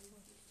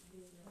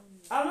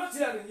 I'm not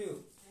telling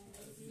you.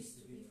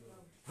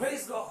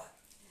 Praise God.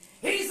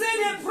 He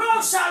said the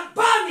proud shall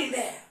burn in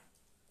there.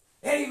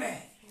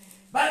 Amen.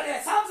 But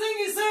there's something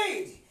He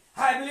said.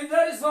 I believe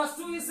that is verse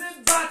 2. He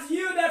said, but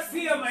you that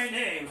fear my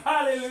name.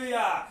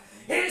 Hallelujah.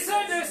 He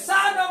said, the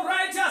Son of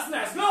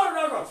Righteousness.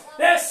 Glory.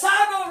 The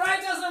Son of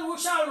Righteousness who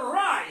shall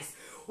rise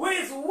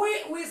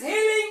with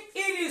healing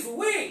in his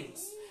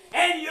wings.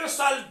 And you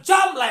shall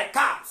jump like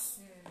calves.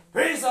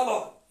 Praise the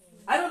Lord.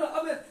 I don't know.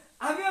 I mean,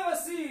 have you ever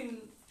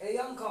seen a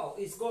young cow?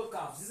 It's called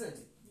calves, isn't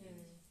it?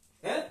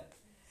 Yeah?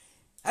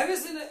 Have you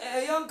seen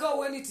a young cow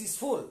when it is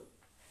full?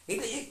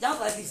 It jumps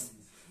like this.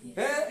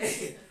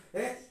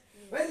 Yeah?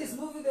 When it's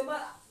moving the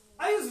mud,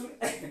 I used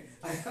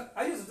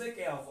to take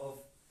care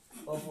of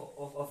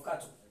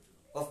cattle,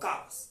 of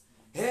cows.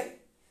 Eh?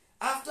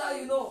 After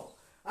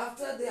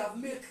they have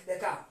milked the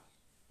cow,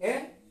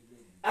 eh?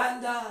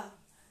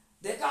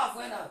 The calf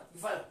went out. You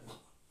find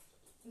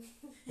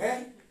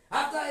it.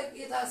 After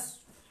it has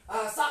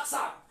sucked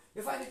up,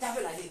 you find it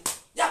jumping like this,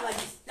 jump like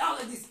this, down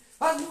like this,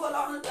 and move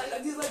along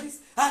like this,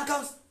 and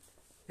comes.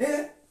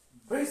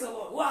 Praise the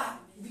Lord. Why?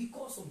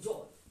 Because of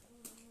joy.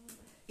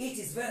 It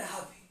is very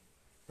happy.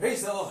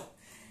 Praise the Lord.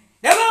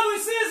 The Bible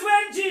says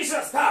when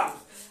Jesus comes,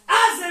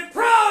 as the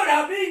proud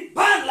are being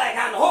burned like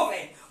an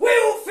oven, we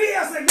who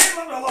fear the name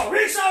of the Lord,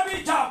 we shall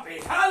be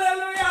jumping.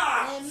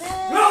 Hallelujah.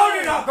 Amen.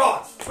 Glory to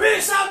God. We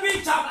shall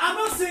be jumping. I'm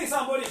not seeing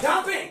somebody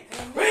jumping.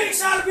 Amen. We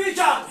shall be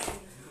jumping.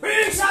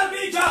 We shall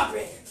be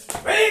jumping.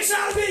 We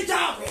shall be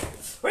jumping.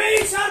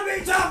 We shall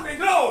be jumping.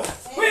 Glory.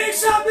 We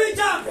shall be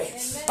jumping.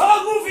 Amen.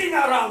 Oh, moving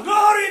around.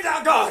 Glory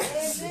to God.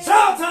 Amen.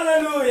 Shout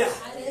hallelujah.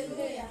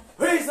 Hallelujah.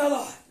 Praise the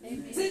Lord.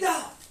 Amen. Sit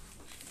down.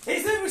 He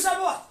said we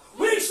shall what?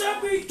 We shall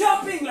be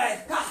jumping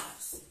like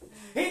calves.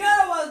 In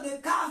other words, the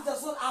calf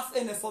does not have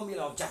any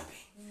formula of jumping.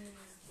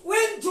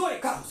 When joy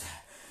comes,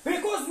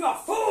 because you are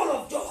full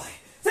of joy,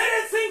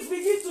 certain things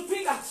begin to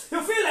trigger.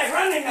 You feel like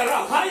running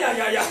around.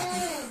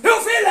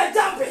 You feel like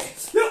jumping.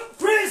 You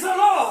praise the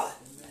Lord.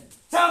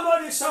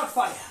 Somebody shout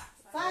fire.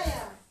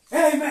 Fire.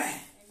 Amen.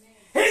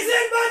 He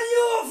said, but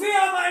you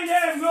fear my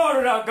name,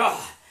 glory to God.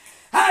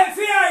 I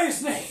fear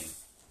his name.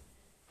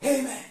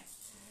 Amen.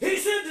 He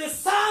said, the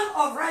Son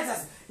of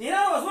Righteousness. In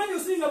other words, when you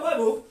see in the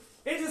Bible,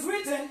 it is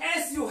written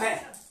S-U-N.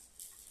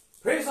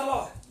 Praise the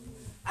Lord.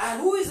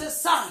 And who is the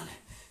Son?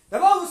 The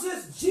Bible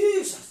says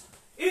Jesus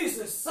is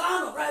the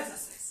Son of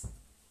Righteousness.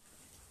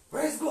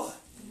 Praise God.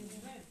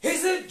 He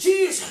said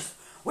Jesus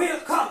will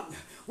come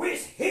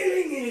with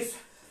healing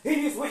in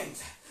his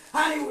wings.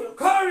 And he will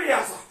carry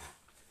us up.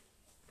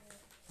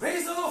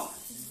 Praise the Lord.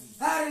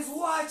 That is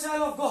why,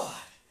 child of God,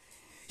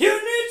 you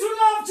need to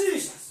love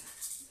Jesus.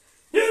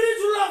 You need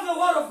to love the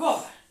Word of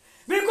God.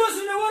 Because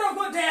in the Word of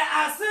God, there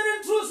are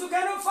certain truths you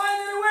cannot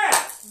find anywhere.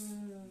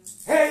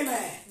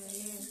 Amen.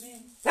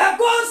 The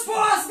gospel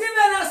has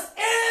given us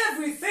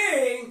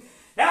everything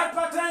that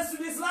pertains to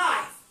this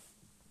life.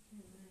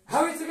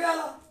 Are we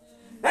together?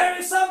 There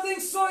is something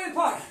so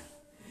important.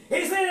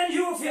 He said, and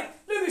you fear.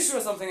 Let me show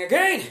you something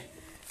again.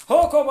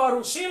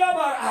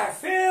 I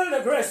feel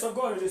the grace of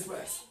God in this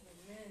place.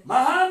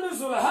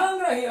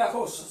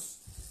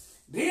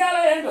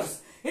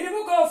 In the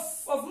book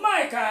of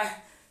Micah,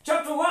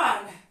 chapter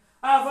 1,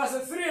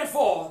 verses 3 and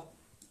 4.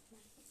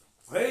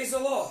 Praise the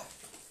Lord.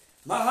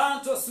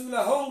 Mahanto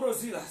sula hongro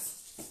zilas.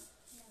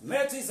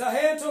 Meti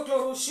zahento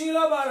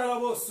clorushila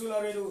baralabo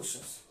sula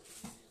redushas.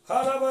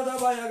 Halabada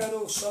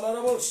bayagadusha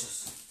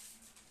larabushas.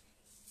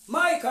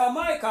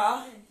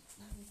 Micah,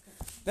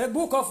 the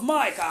book of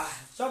Micah,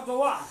 chapter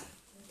 1,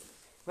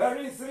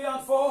 verse 3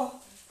 and 4.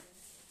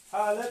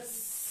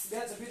 Let's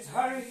get a bit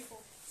hurry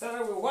so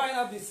that we wind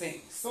up this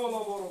thing.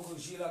 Solo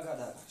borogujila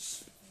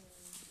gadagash.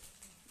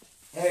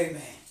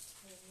 Amen.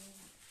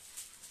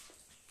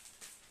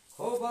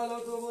 The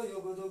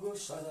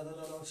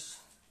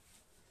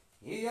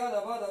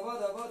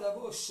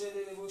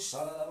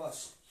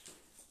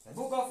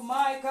book of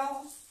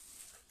Micah.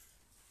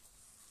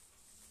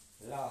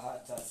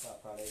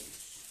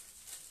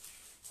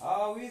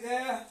 Are we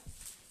there?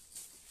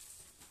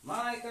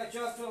 Micah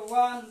chapter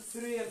 1,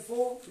 3 and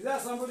 4. Is there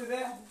somebody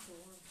there?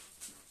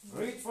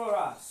 Read for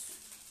us.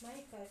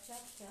 Micah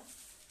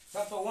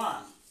Chapter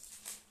 1,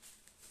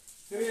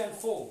 3 and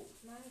 4.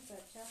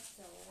 Micah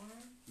chapter 1,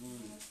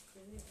 verse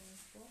 3 and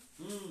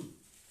 4.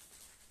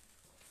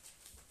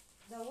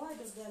 The word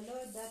of the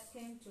Lord that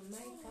came to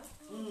Micah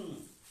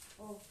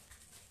of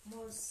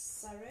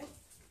Mosereth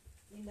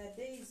in the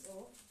days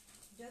of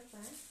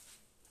Jotham,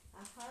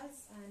 Ahaz,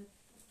 and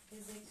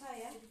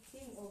Hezekiah,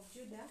 king of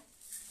Judah,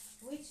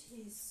 which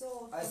he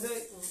saw. I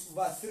say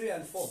verse 3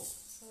 and 4.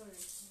 Sorry.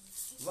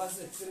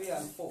 Verses 3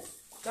 and 4.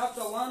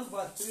 Chapter 1,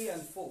 verse 3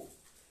 and 4.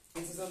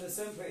 It is on the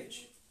same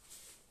page.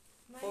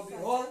 For Micah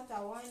behold,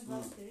 chapter 1,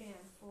 verse 3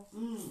 and 4.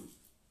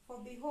 For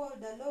behold,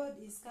 the Lord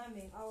is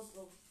coming out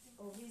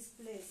of his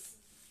place.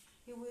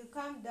 He will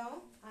come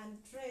down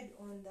and tread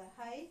on the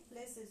high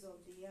places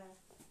of the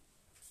earth.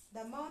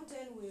 The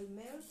mountain will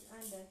melt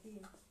under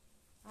him,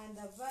 and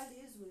the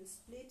valleys will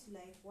split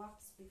like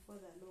wax before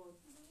the Lord,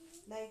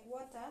 like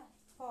water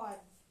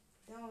poured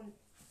down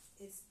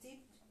a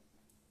steep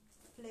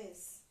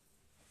place.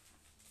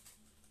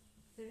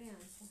 3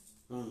 and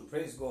 4.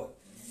 Praise God.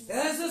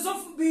 There says,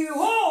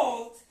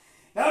 behold,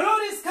 the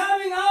Lord is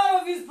coming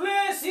out of his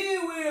place. He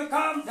will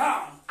come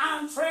down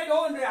and tread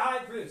on the high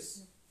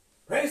place.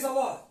 Praise the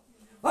Lord.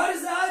 What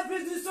is the high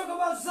place? Let's talk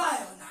about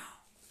Zion now.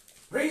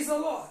 Praise the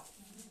Lord.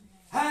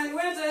 And he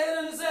went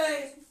ahead and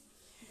said,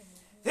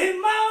 the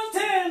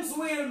mountains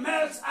will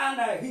melt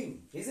under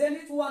him. Isn't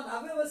it one?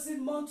 Have you ever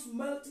seen mountains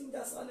melting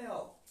just on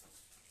hell?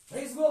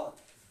 Praise God.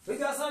 We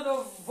got sort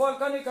of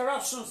volcanic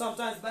eruption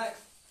sometimes back.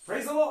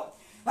 Praise the Lord.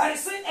 But he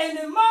said, and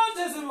the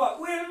mountains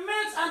will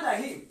melt under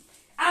him,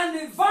 and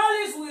the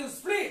valleys will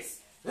split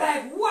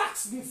like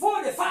wax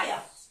before the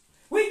fire.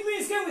 Which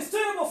means came with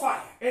terrible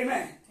fire.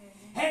 Amen.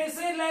 And he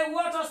said, like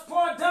waters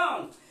poured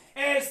down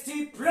a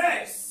steep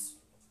place.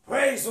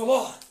 Praise the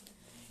Lord.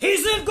 He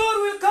said God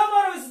will come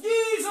out as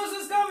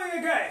Jesus is coming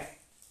again.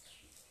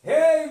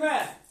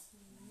 Amen.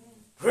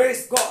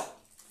 Praise God.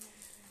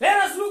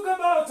 Let us look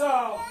about,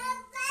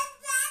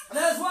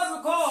 that's what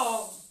we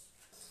call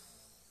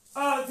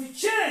the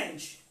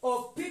change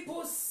of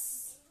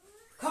people's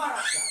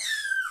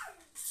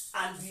characters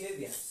and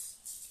behaviors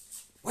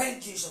when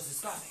Jesus is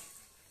coming.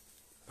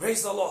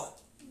 Praise the Lord.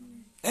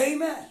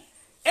 Amen.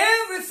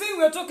 Everything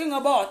we're talking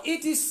about,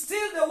 it is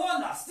still the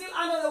wonder, still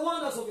under the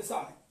wonders of His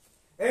coming.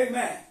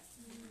 Amen.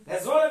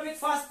 Let's roll a bit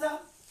faster.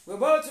 We're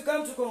about to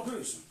come to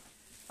conclusion.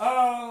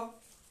 The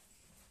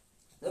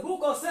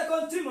book of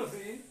 2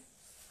 Timothy,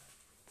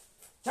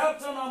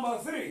 chapter number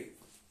 3.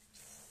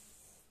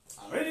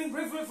 I'm reading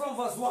briefly from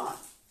verse 1.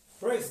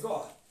 Praise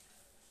God.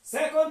 2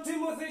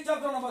 Timothy,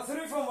 chapter number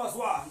 3, from verse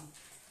 1.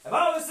 The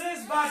Bible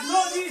says, but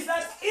know this,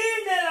 that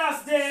in the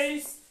last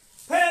days,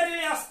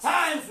 perilous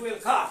times will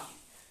come.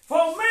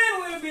 For men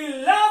will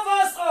be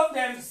lovers of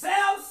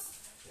themselves,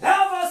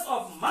 lovers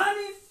of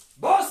money,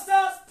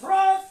 boasters,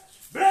 proud,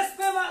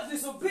 blasphemers,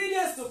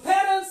 disobedient to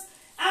parents,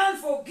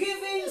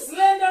 unforgiving,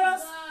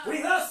 slanderers,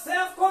 without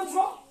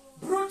self-control,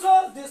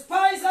 brutal,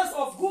 despisers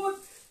of good,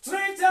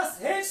 traitors,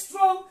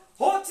 headstrong,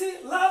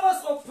 haughty,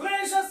 lovers of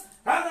pleasures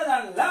rather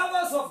than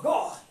lovers of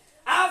God,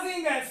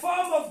 having a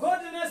form of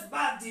godliness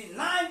but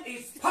denying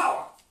its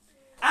power.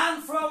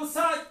 And from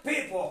such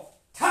people,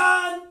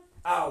 turn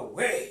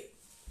away.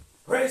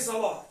 Praise the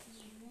Lord.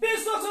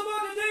 This talks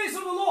about the days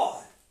of the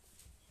Lord.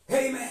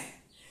 Amen.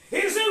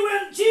 He said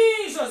when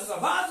Jesus is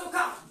about to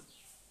come,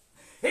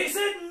 He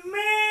said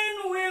men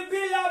will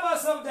be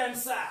lovers of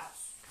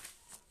themselves.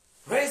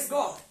 Praise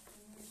God.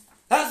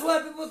 That's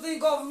why people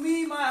think of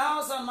me, my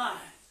house, and mine.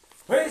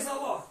 Praise the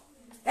Lord.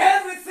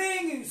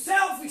 Everything in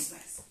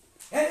selfishness.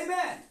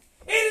 Amen.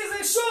 It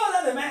is a show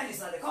that the man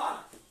is at the corner.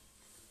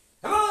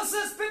 The Bible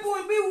says people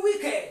will be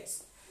wicked.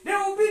 They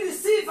will be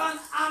deceived and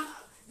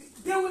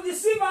they will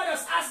deceive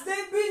others as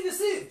they've been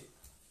deceived.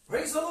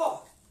 Praise the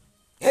Lord.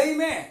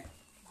 Amen.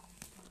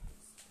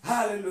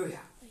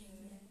 Hallelujah.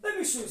 Amen. Let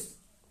me show you.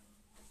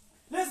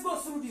 Let's go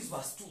through this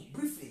verse 2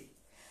 briefly.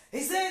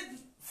 He said,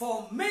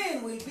 for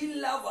men will be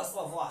lovers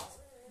of what?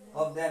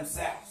 Of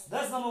themselves.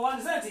 That's number 1,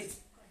 isn't it?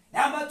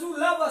 Number 2,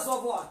 lovers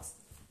of what?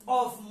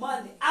 Of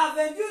money.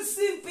 Haven't you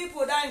seen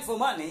people dying for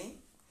money?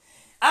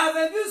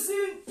 Haven't you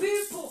seen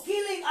people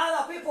killing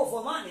other people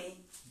for money?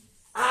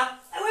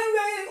 When we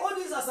are hearing all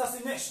these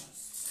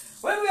assassinations,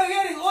 when we are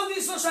hearing all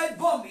these suicide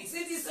bombings,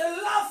 it is a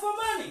love for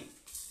money.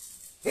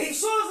 He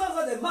shows us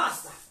that the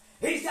master,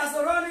 he's just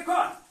around the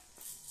corner.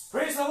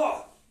 Praise the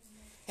Lord.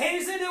 And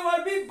he said there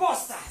will be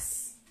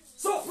boasters.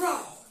 So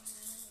proud.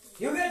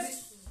 You get it?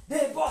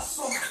 They boast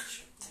so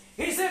much.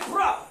 He said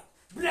proud,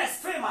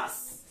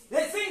 blasphemous.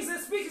 The things they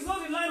speak is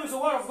not in line with the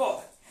word of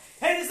God.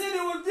 And he said they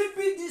will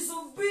be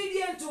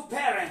disobedient to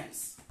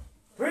parents.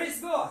 Praise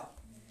God.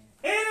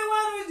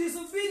 Anyone who is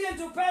disobedient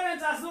to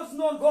parents has not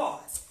known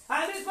God.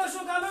 And this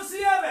person cannot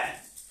see heaven.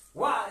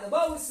 Why? The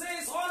Bible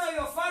says, honor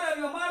your father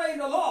and your mother in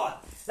the Lord,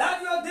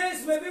 that your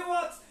days may be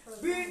what?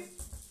 Be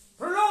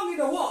prolonged in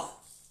the world.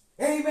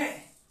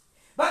 Amen.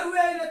 But we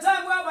are in a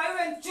time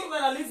whereby even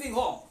children are leaving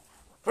home.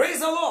 Praise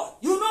the Lord.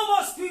 You no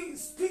more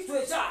speak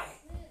to a child.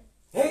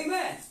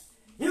 Amen.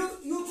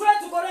 You try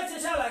to correct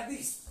a child like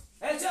this.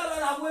 A child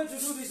that I'm going to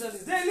do this and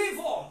this. They leave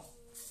home.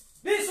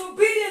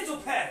 Disobedient to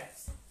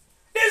parents.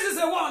 This is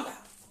a wonder.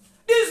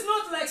 This is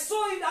not like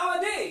so in our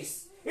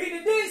days. In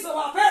the days of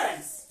our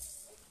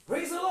parents.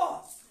 Praise the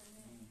Lord.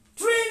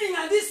 Training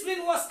and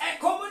discipline was a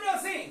communal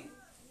thing.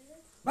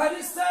 By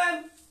this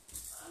time,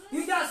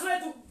 you just try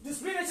to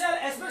discipline a child,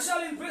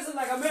 especially in places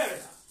like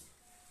America.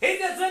 If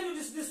they're trying to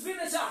discipline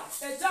a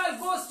child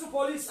goes to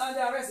police and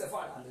they arrest the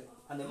father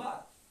and the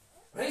mother.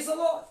 Praise the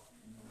Lord.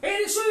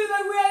 It shows you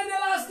that we are in the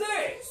last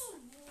days.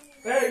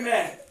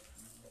 Amen.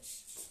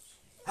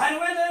 And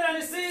when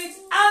they say it,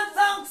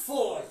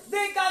 unthankful,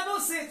 they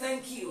cannot say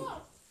thank you.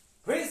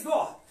 Praise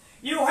God.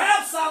 You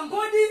help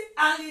somebody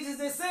and it is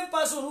the same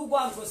person who go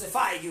and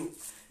crucify you.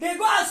 They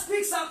go and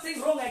speak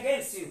something wrong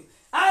against you.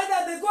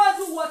 Either they go and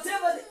do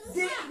whatever,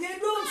 they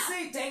don't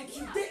say thank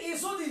you.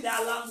 It's not in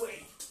their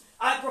language.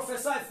 I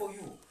prophesy for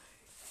you.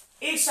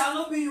 It shall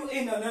not be you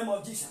in the name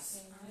of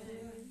Jesus.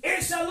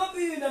 It shall not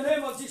be in the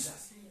name of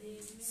Jesus.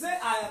 Say,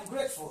 I am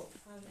grateful.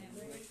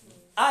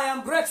 I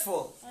am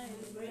grateful.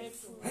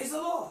 Praise the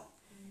Lord.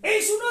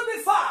 It should not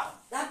be found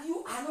that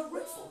you are not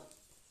grateful.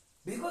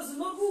 Because it's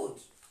not good.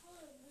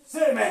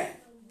 Say amen.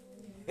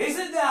 He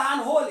said they are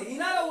unholy.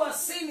 In other words,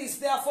 sin is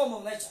their form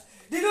of nature.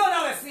 They don't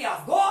have a fear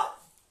of God.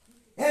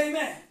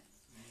 Amen.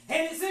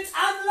 And he said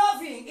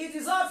unloving. It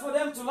is hard for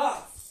them to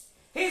love.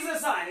 Here's a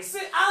sign. He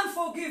said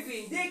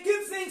unforgiving. They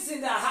keep things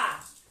in their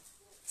heart.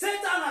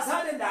 Satan has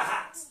hardened their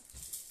hearts.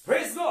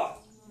 Praise God.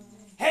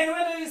 And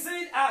when he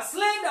said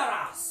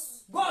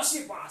slanderers,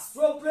 gossipers,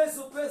 from place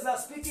to place are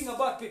speaking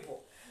about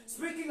people.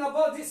 Speaking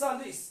about this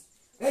and this.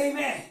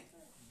 Amen.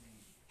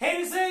 And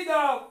he said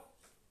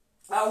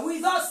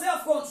without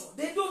self-control.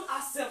 They don't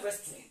have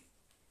self-restraint.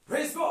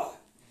 Praise God.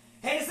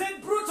 And he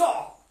said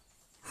brutal.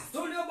 I've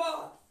told you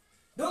about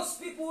those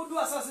people who do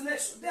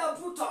assassination. They are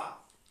brutal. brutal.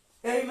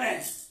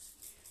 Amen.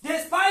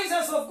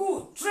 Despisers of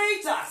good,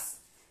 traitors,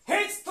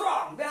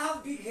 headstrong, they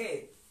have big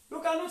head.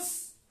 You cannot,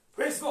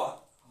 praise God,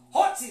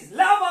 haughty,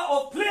 lover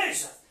of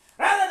pleasure,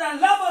 rather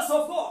than lovers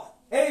of God.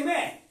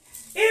 Amen.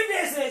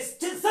 If there's a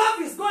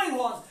service going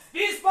on,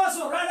 this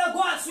person rather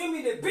go and swim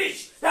in the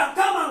beach than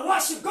come and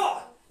worship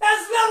God.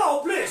 That's lover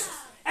of pleasure.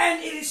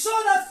 And it is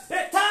shown that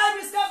the time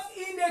is come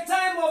in the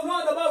time of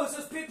Noah. The Bible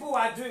says people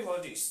are doing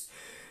all this.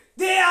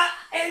 They are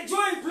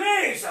enjoying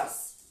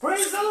pleasures.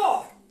 Praise the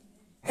Lord.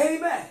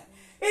 Amen.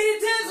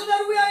 It tells us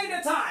that we are in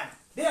the time.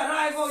 The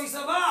arrival is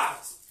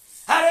about.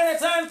 At any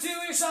time too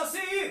we shall see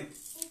him.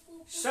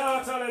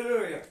 Shout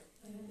hallelujah.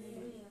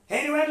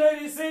 Anyway,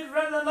 ladies,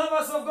 rather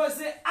lovers of God,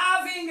 say,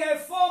 having a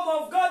form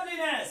of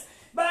godliness,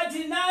 but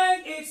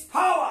denying its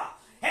power.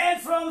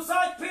 And from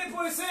such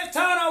people, he said,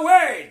 turn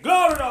away.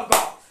 Glory to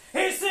God.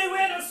 He said,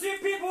 when you see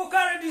people who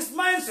carry this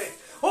mindset,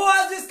 who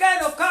has this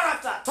kind of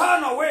character,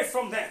 turn away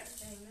from them.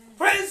 Amen.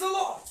 Praise the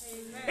Lord.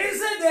 Amen. He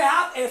said they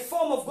have a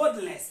form of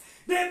godliness.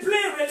 They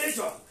play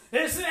religion.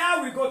 They say,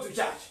 how we go to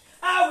church.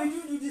 How will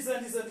you do this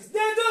and this and this. They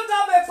don't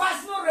have a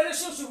personal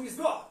relationship with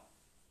God.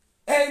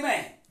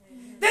 Amen.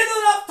 They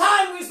don't have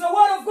time with the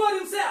word of God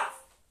himself.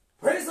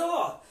 Praise the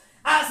Lord.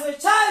 As a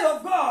child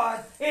of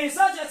God, in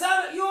such a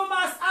time, you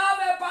must have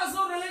a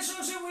personal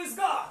relationship with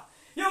God.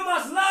 You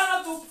must learn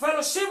how to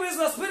fellowship with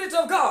the Spirit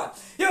of God.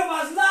 You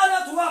must learn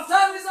how to have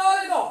time with the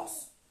Holy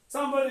Ghost.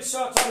 Somebody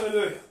shout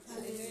hallelujah.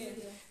 Hallelujah.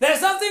 There's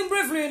something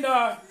briefly in the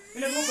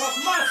book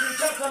of Matthew,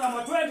 chapter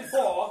number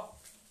 24.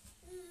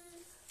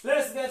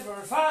 Let's get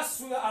very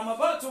fast. I'm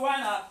about to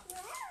wind up.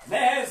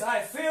 As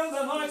I feel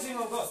the anointing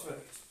of God's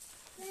Spirit.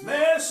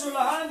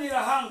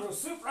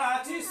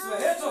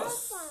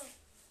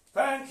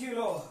 Thank you,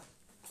 Lord.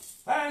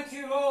 Thank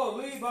you,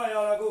 Lord.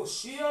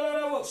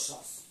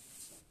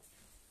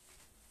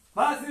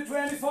 Matthew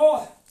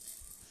 24.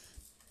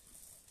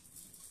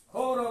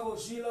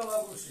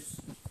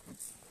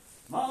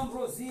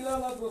 Mambrosila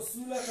la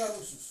brosula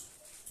carusus.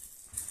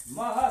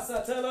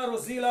 Mahasatela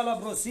rosila la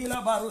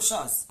brosila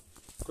barushas.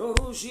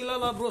 Corugila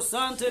la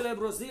brosante le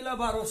brosila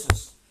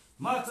barushas.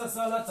 Mata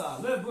salata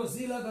le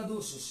brosila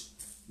gadushas.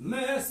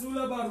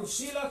 Mehesula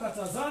barushila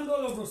katazando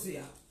la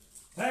brosia.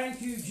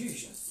 Thank you,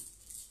 Jesus.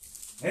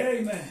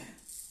 Amen.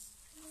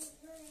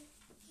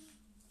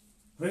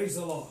 Praise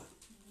the Lord.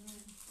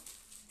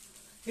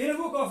 In the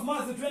book of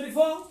Matthew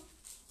 24,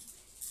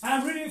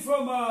 I'm reading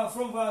from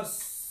verse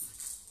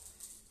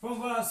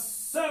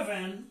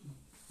 7.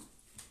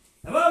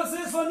 The Bible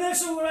says, for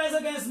nation will rise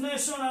against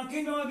nation, and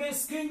kingdom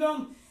against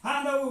kingdom,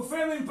 and there will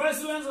famine,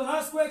 pestilence, and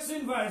earthquakes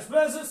in various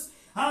places,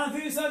 and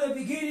these are the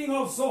beginning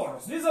of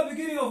sorrows. These are the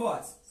beginning of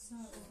what?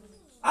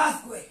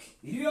 Earthquake.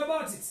 Did you hear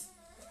about it?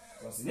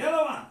 What's the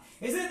other one?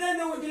 He said, then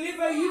they will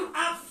deliver you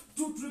up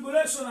to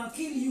tribulation and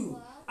kill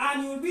you,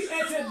 and you will be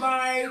hated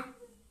by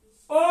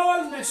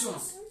all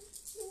nations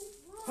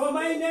for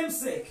my name's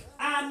sake.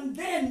 And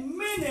then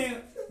many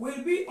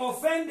will be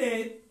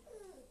offended,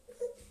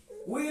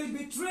 will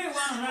betray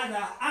one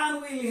another,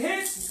 and will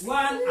hate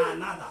one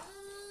another.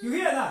 You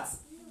hear that?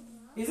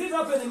 Is it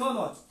happening or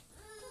not?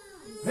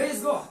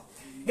 Praise God.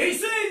 He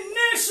said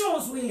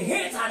nations will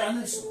hate other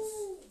nations.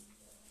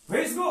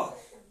 Praise God.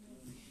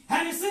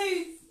 And he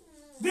said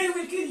they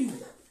will kill you.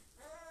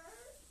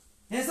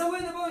 And so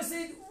when the Bible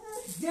said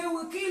they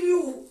will kill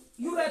you,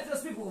 you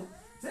righteous people,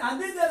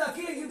 and then that are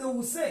killing you, they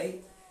will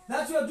say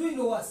that you are doing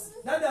the work,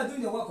 that they are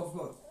doing the work of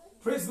God.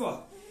 Praise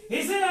God.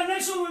 He said a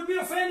nation will be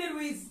offended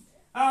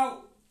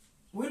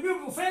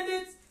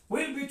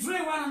will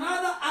betray one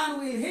another, and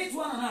will hate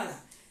one another.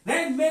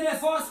 Then many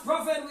false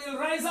prophets will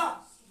rise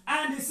up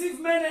and deceive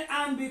many,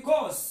 and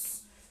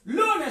because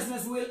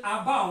lawlessness will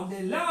abound,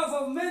 the love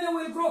of many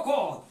will grow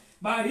cold.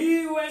 But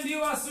he who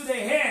endures to the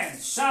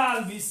end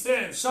shall be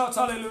saved. Shout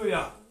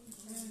hallelujah.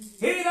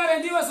 He that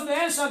endures to the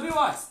end shall be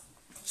what?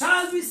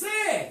 Shall be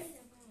saved.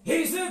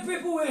 He said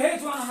people will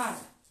hate one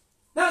another.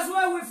 That's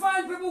why we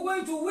find people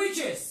going to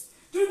witches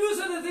to do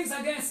certain things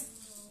against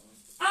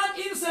an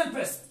innocent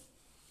person.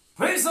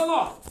 Praise the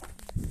Lord.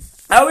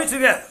 Are we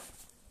together?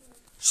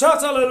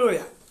 Shout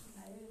hallelujah.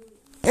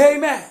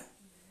 Amen.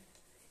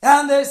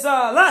 And there's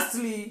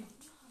lastly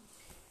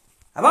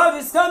about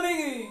his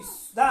coming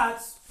is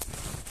that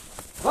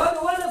what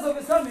the wonders of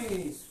his coming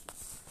is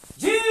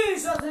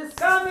Jesus is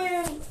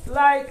coming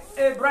like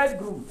a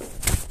bridegroom.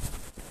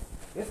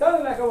 He's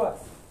coming like a what?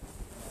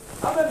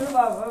 How many of you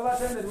have ever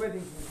attended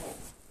weddings before?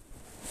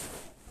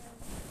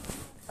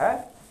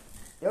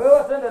 You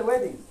ever attended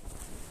weddings?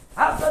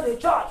 After the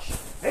church,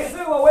 they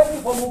say we're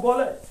waiting for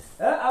Mugole.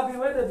 I've been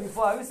waiting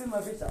before. Have you seen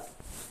my picture?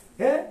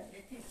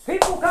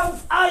 People come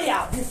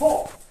higher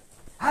before.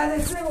 And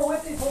they say we're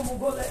waiting for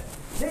Mugole.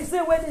 They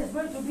say wedding is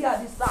going to be at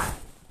this time.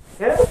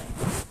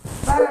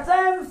 By the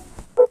time,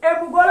 a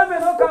Mugole may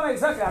not come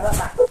exactly at that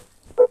time.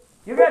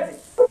 You get it?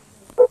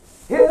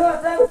 You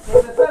know,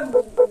 the time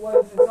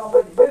was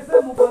somebody. They say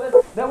Mugole,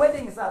 the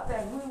wedding is at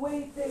 10. We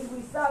waited,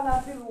 we sang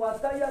until we were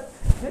tired.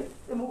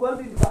 The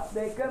Mugole,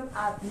 they came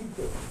at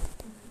midday.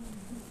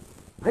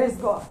 Praise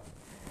God.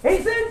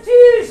 He said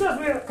Jesus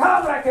will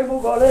come like a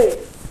Mugole.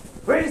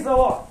 Praise the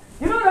Lord.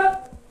 You know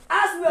that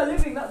as we are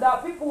living, there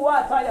are people who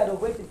are tired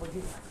of waiting for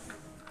Jesus.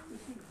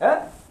 Eh?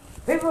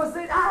 People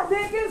say,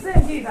 they keep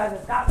saying Jesus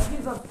is coming.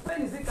 Jesus,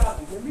 when is he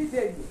coming? Let me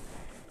tell you.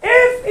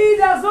 If he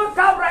does not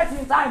come right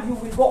in time, you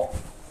will go.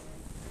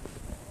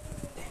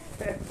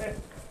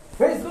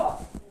 Praise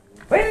God.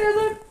 When he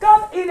doesn't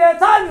come in the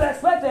time you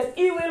expected,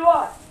 he will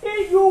what?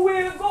 You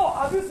will go.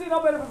 Have you seen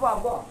how many people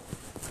have gone?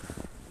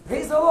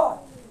 Praise the Lord.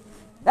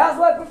 That's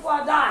why people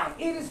are dying.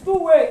 It is two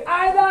ways.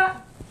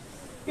 Either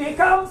he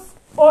comes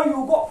or you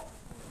go.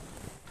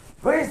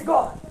 Praise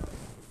God.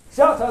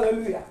 Shout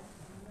hallelujah.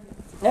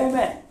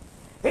 Amen.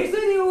 He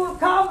said he will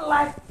come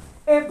like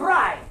a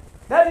bride.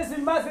 That is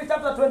in Matthew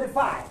chapter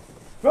 25.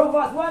 From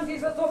verse 1,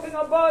 Jesus talking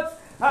about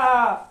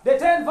the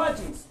 10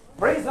 virgins.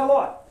 Praise the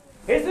Lord.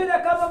 He said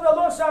the coming of the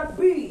Lord shall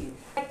be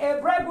like a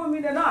bridegroom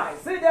in the night.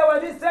 See, there were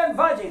these 10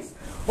 virgins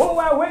who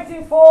were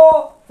waiting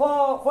for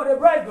the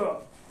bridegroom.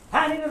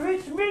 And it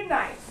reached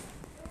midnight.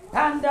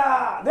 And they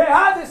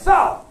heard the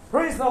sound.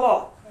 Praise the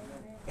Lord.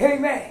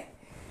 Amen.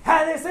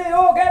 And they said,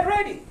 oh, get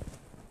ready.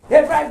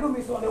 The bridegroom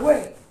is on the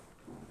way.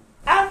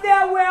 And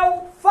there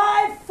were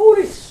 5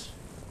 foolish.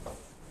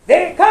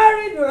 They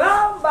carried the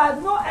lamb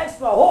but no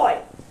extra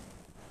oil.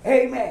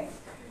 Amen.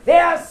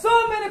 There are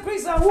so many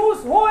Christians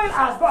whose oil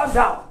has gone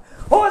down,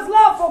 whose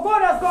love for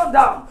God has gone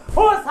down,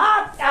 whose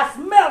heart has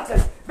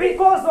melted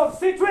because of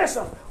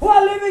situation, who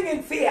are living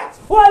in fear,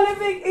 who are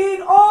living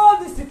in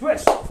all these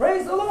situations.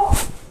 Praise the Lord.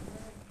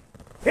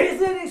 He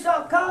said he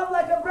shall come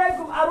like a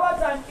bridegroom at what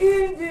time?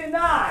 In the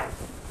night.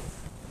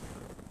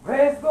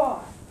 Praise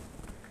God.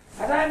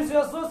 At times you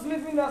are so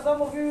sleeping that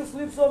some of you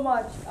sleep so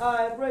much.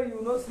 I pray you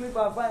will not sleep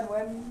and find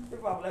when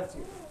people have left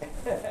you.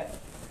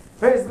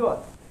 Praise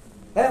God.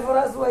 And for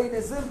us who are in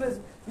the same place,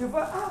 you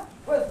find,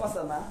 where's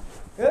Pastor now?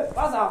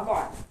 Pastor have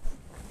gone.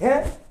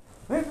 Yeah?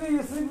 Maybe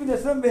you sleep in the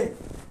same bed.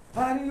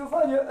 And you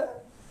find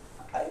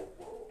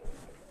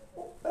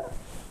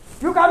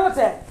you cannot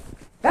tell.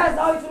 That's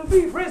how it will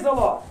be. Praise the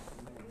Lord.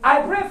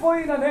 I pray for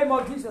you in the name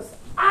of Jesus.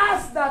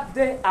 As that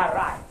day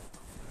arrives,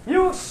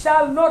 you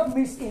shall not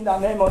miss in the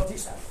name of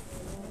Jesus.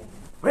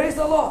 Praise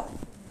the Lord.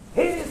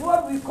 It is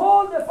what we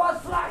call the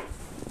first flight.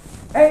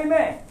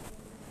 Amen.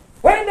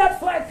 When that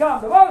flight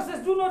comes, the Bible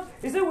says, do not,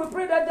 he said, we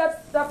pray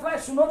that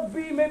flight should not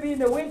be maybe in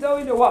the winter or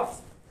in the what?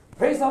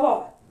 Praise the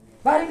Lord.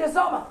 But in the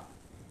summer.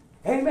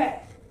 Amen.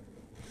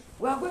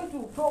 We are going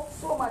to talk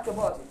so much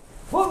about it.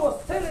 God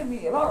was telling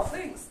me a lot of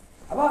things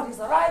about his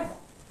arrival.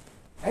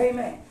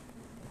 Amen.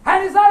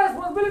 And it's our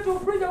responsibility to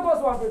preach the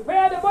gospel and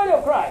prepare the body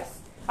of Christ.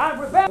 And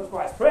prepare for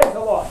Christ. Praise the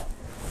Lord.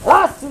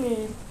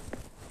 Lastly,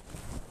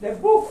 the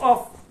book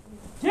of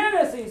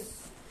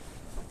Genesis,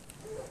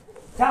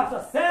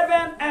 chapter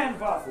 7 and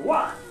verse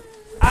 1.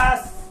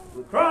 As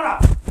we crown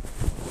up.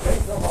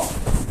 Praise the Lord.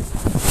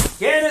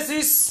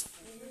 Genesis,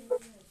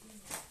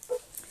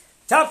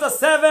 chapter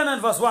 7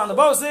 and verse 1. The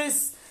Bible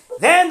says,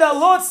 then the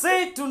Lord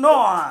said to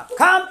Noah,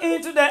 come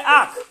into the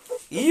ark,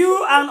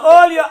 you and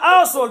all your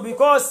household,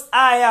 because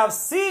I have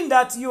seen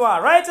that you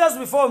are righteous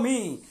before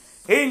me.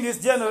 In this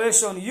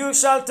generation, you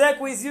shall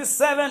take with you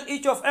 7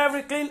 each of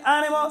every clean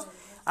animal,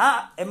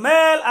 a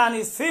male and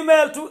his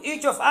female, 2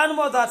 each of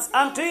animal that's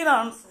unclean,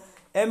 and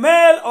a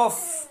male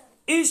of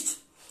each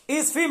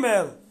is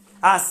female,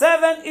 and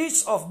 7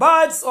 each of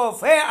birds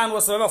of air and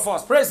whatsoever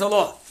false. Praise the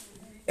Lord.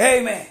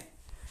 Amen.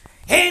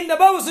 And the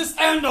Bible says,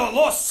 and the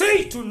Lord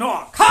said to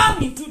Noah,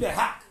 come into the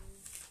ark.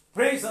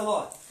 Praise the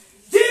Lord.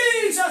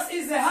 Jesus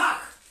is the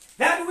ark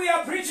that we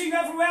are preaching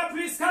everywhere.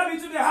 Please come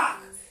into the ark.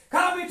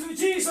 Come into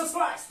Jesus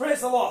Christ.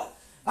 Praise the Lord.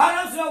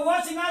 And as you are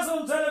watching us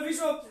on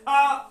television,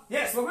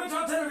 yes, we're going to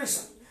have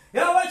television.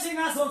 You are watching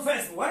us on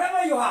Facebook,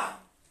 wherever you are.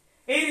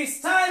 It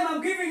is time.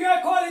 I'm giving you a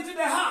call into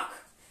the ark.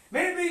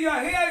 Maybe you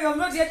are here, you have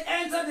not yet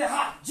entered the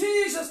ark.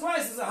 Jesus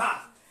Christ is the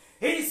ark.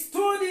 He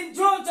stood in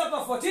John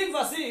chapter 14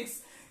 verse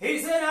 6. He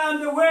said, I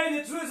am the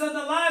way, the truth, and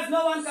the life.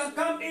 No one can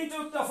come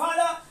into the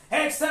Father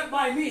except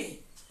by me.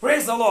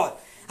 Praise the Lord.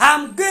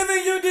 I'm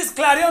giving you this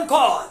clarion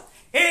call.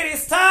 It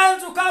is time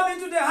to come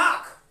into the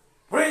ark.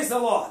 Praise the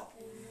Lord.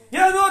 You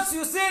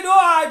said, oh,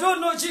 I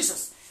don't know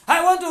Jesus.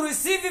 I want to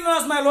receive him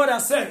as my Lord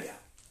and Savior.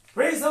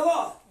 Praise the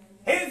Lord.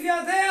 If you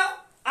are there,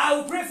 I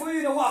will pray for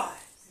you in a while.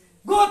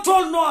 God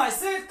told Noah, I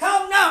said,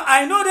 come now.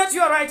 I know that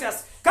you are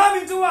righteous. Come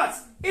into what?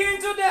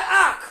 Into the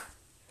ark.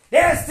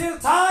 There's still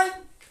time.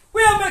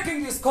 We are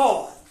making this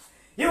call.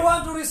 You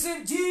want to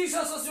receive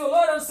Jesus as your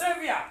Lord and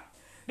Savior.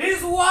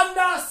 These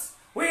wonders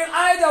will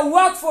either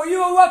work for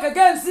you or work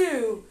against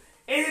you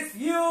if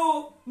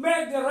you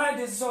make the right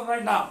decision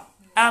right now.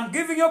 I'm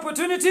giving you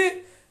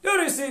opportunity to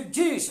receive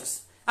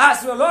Jesus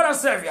as your Lord and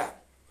Savior.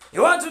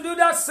 You want to do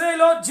that? Say,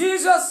 Lord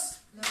Jesus,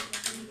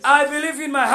 I believe in my heart.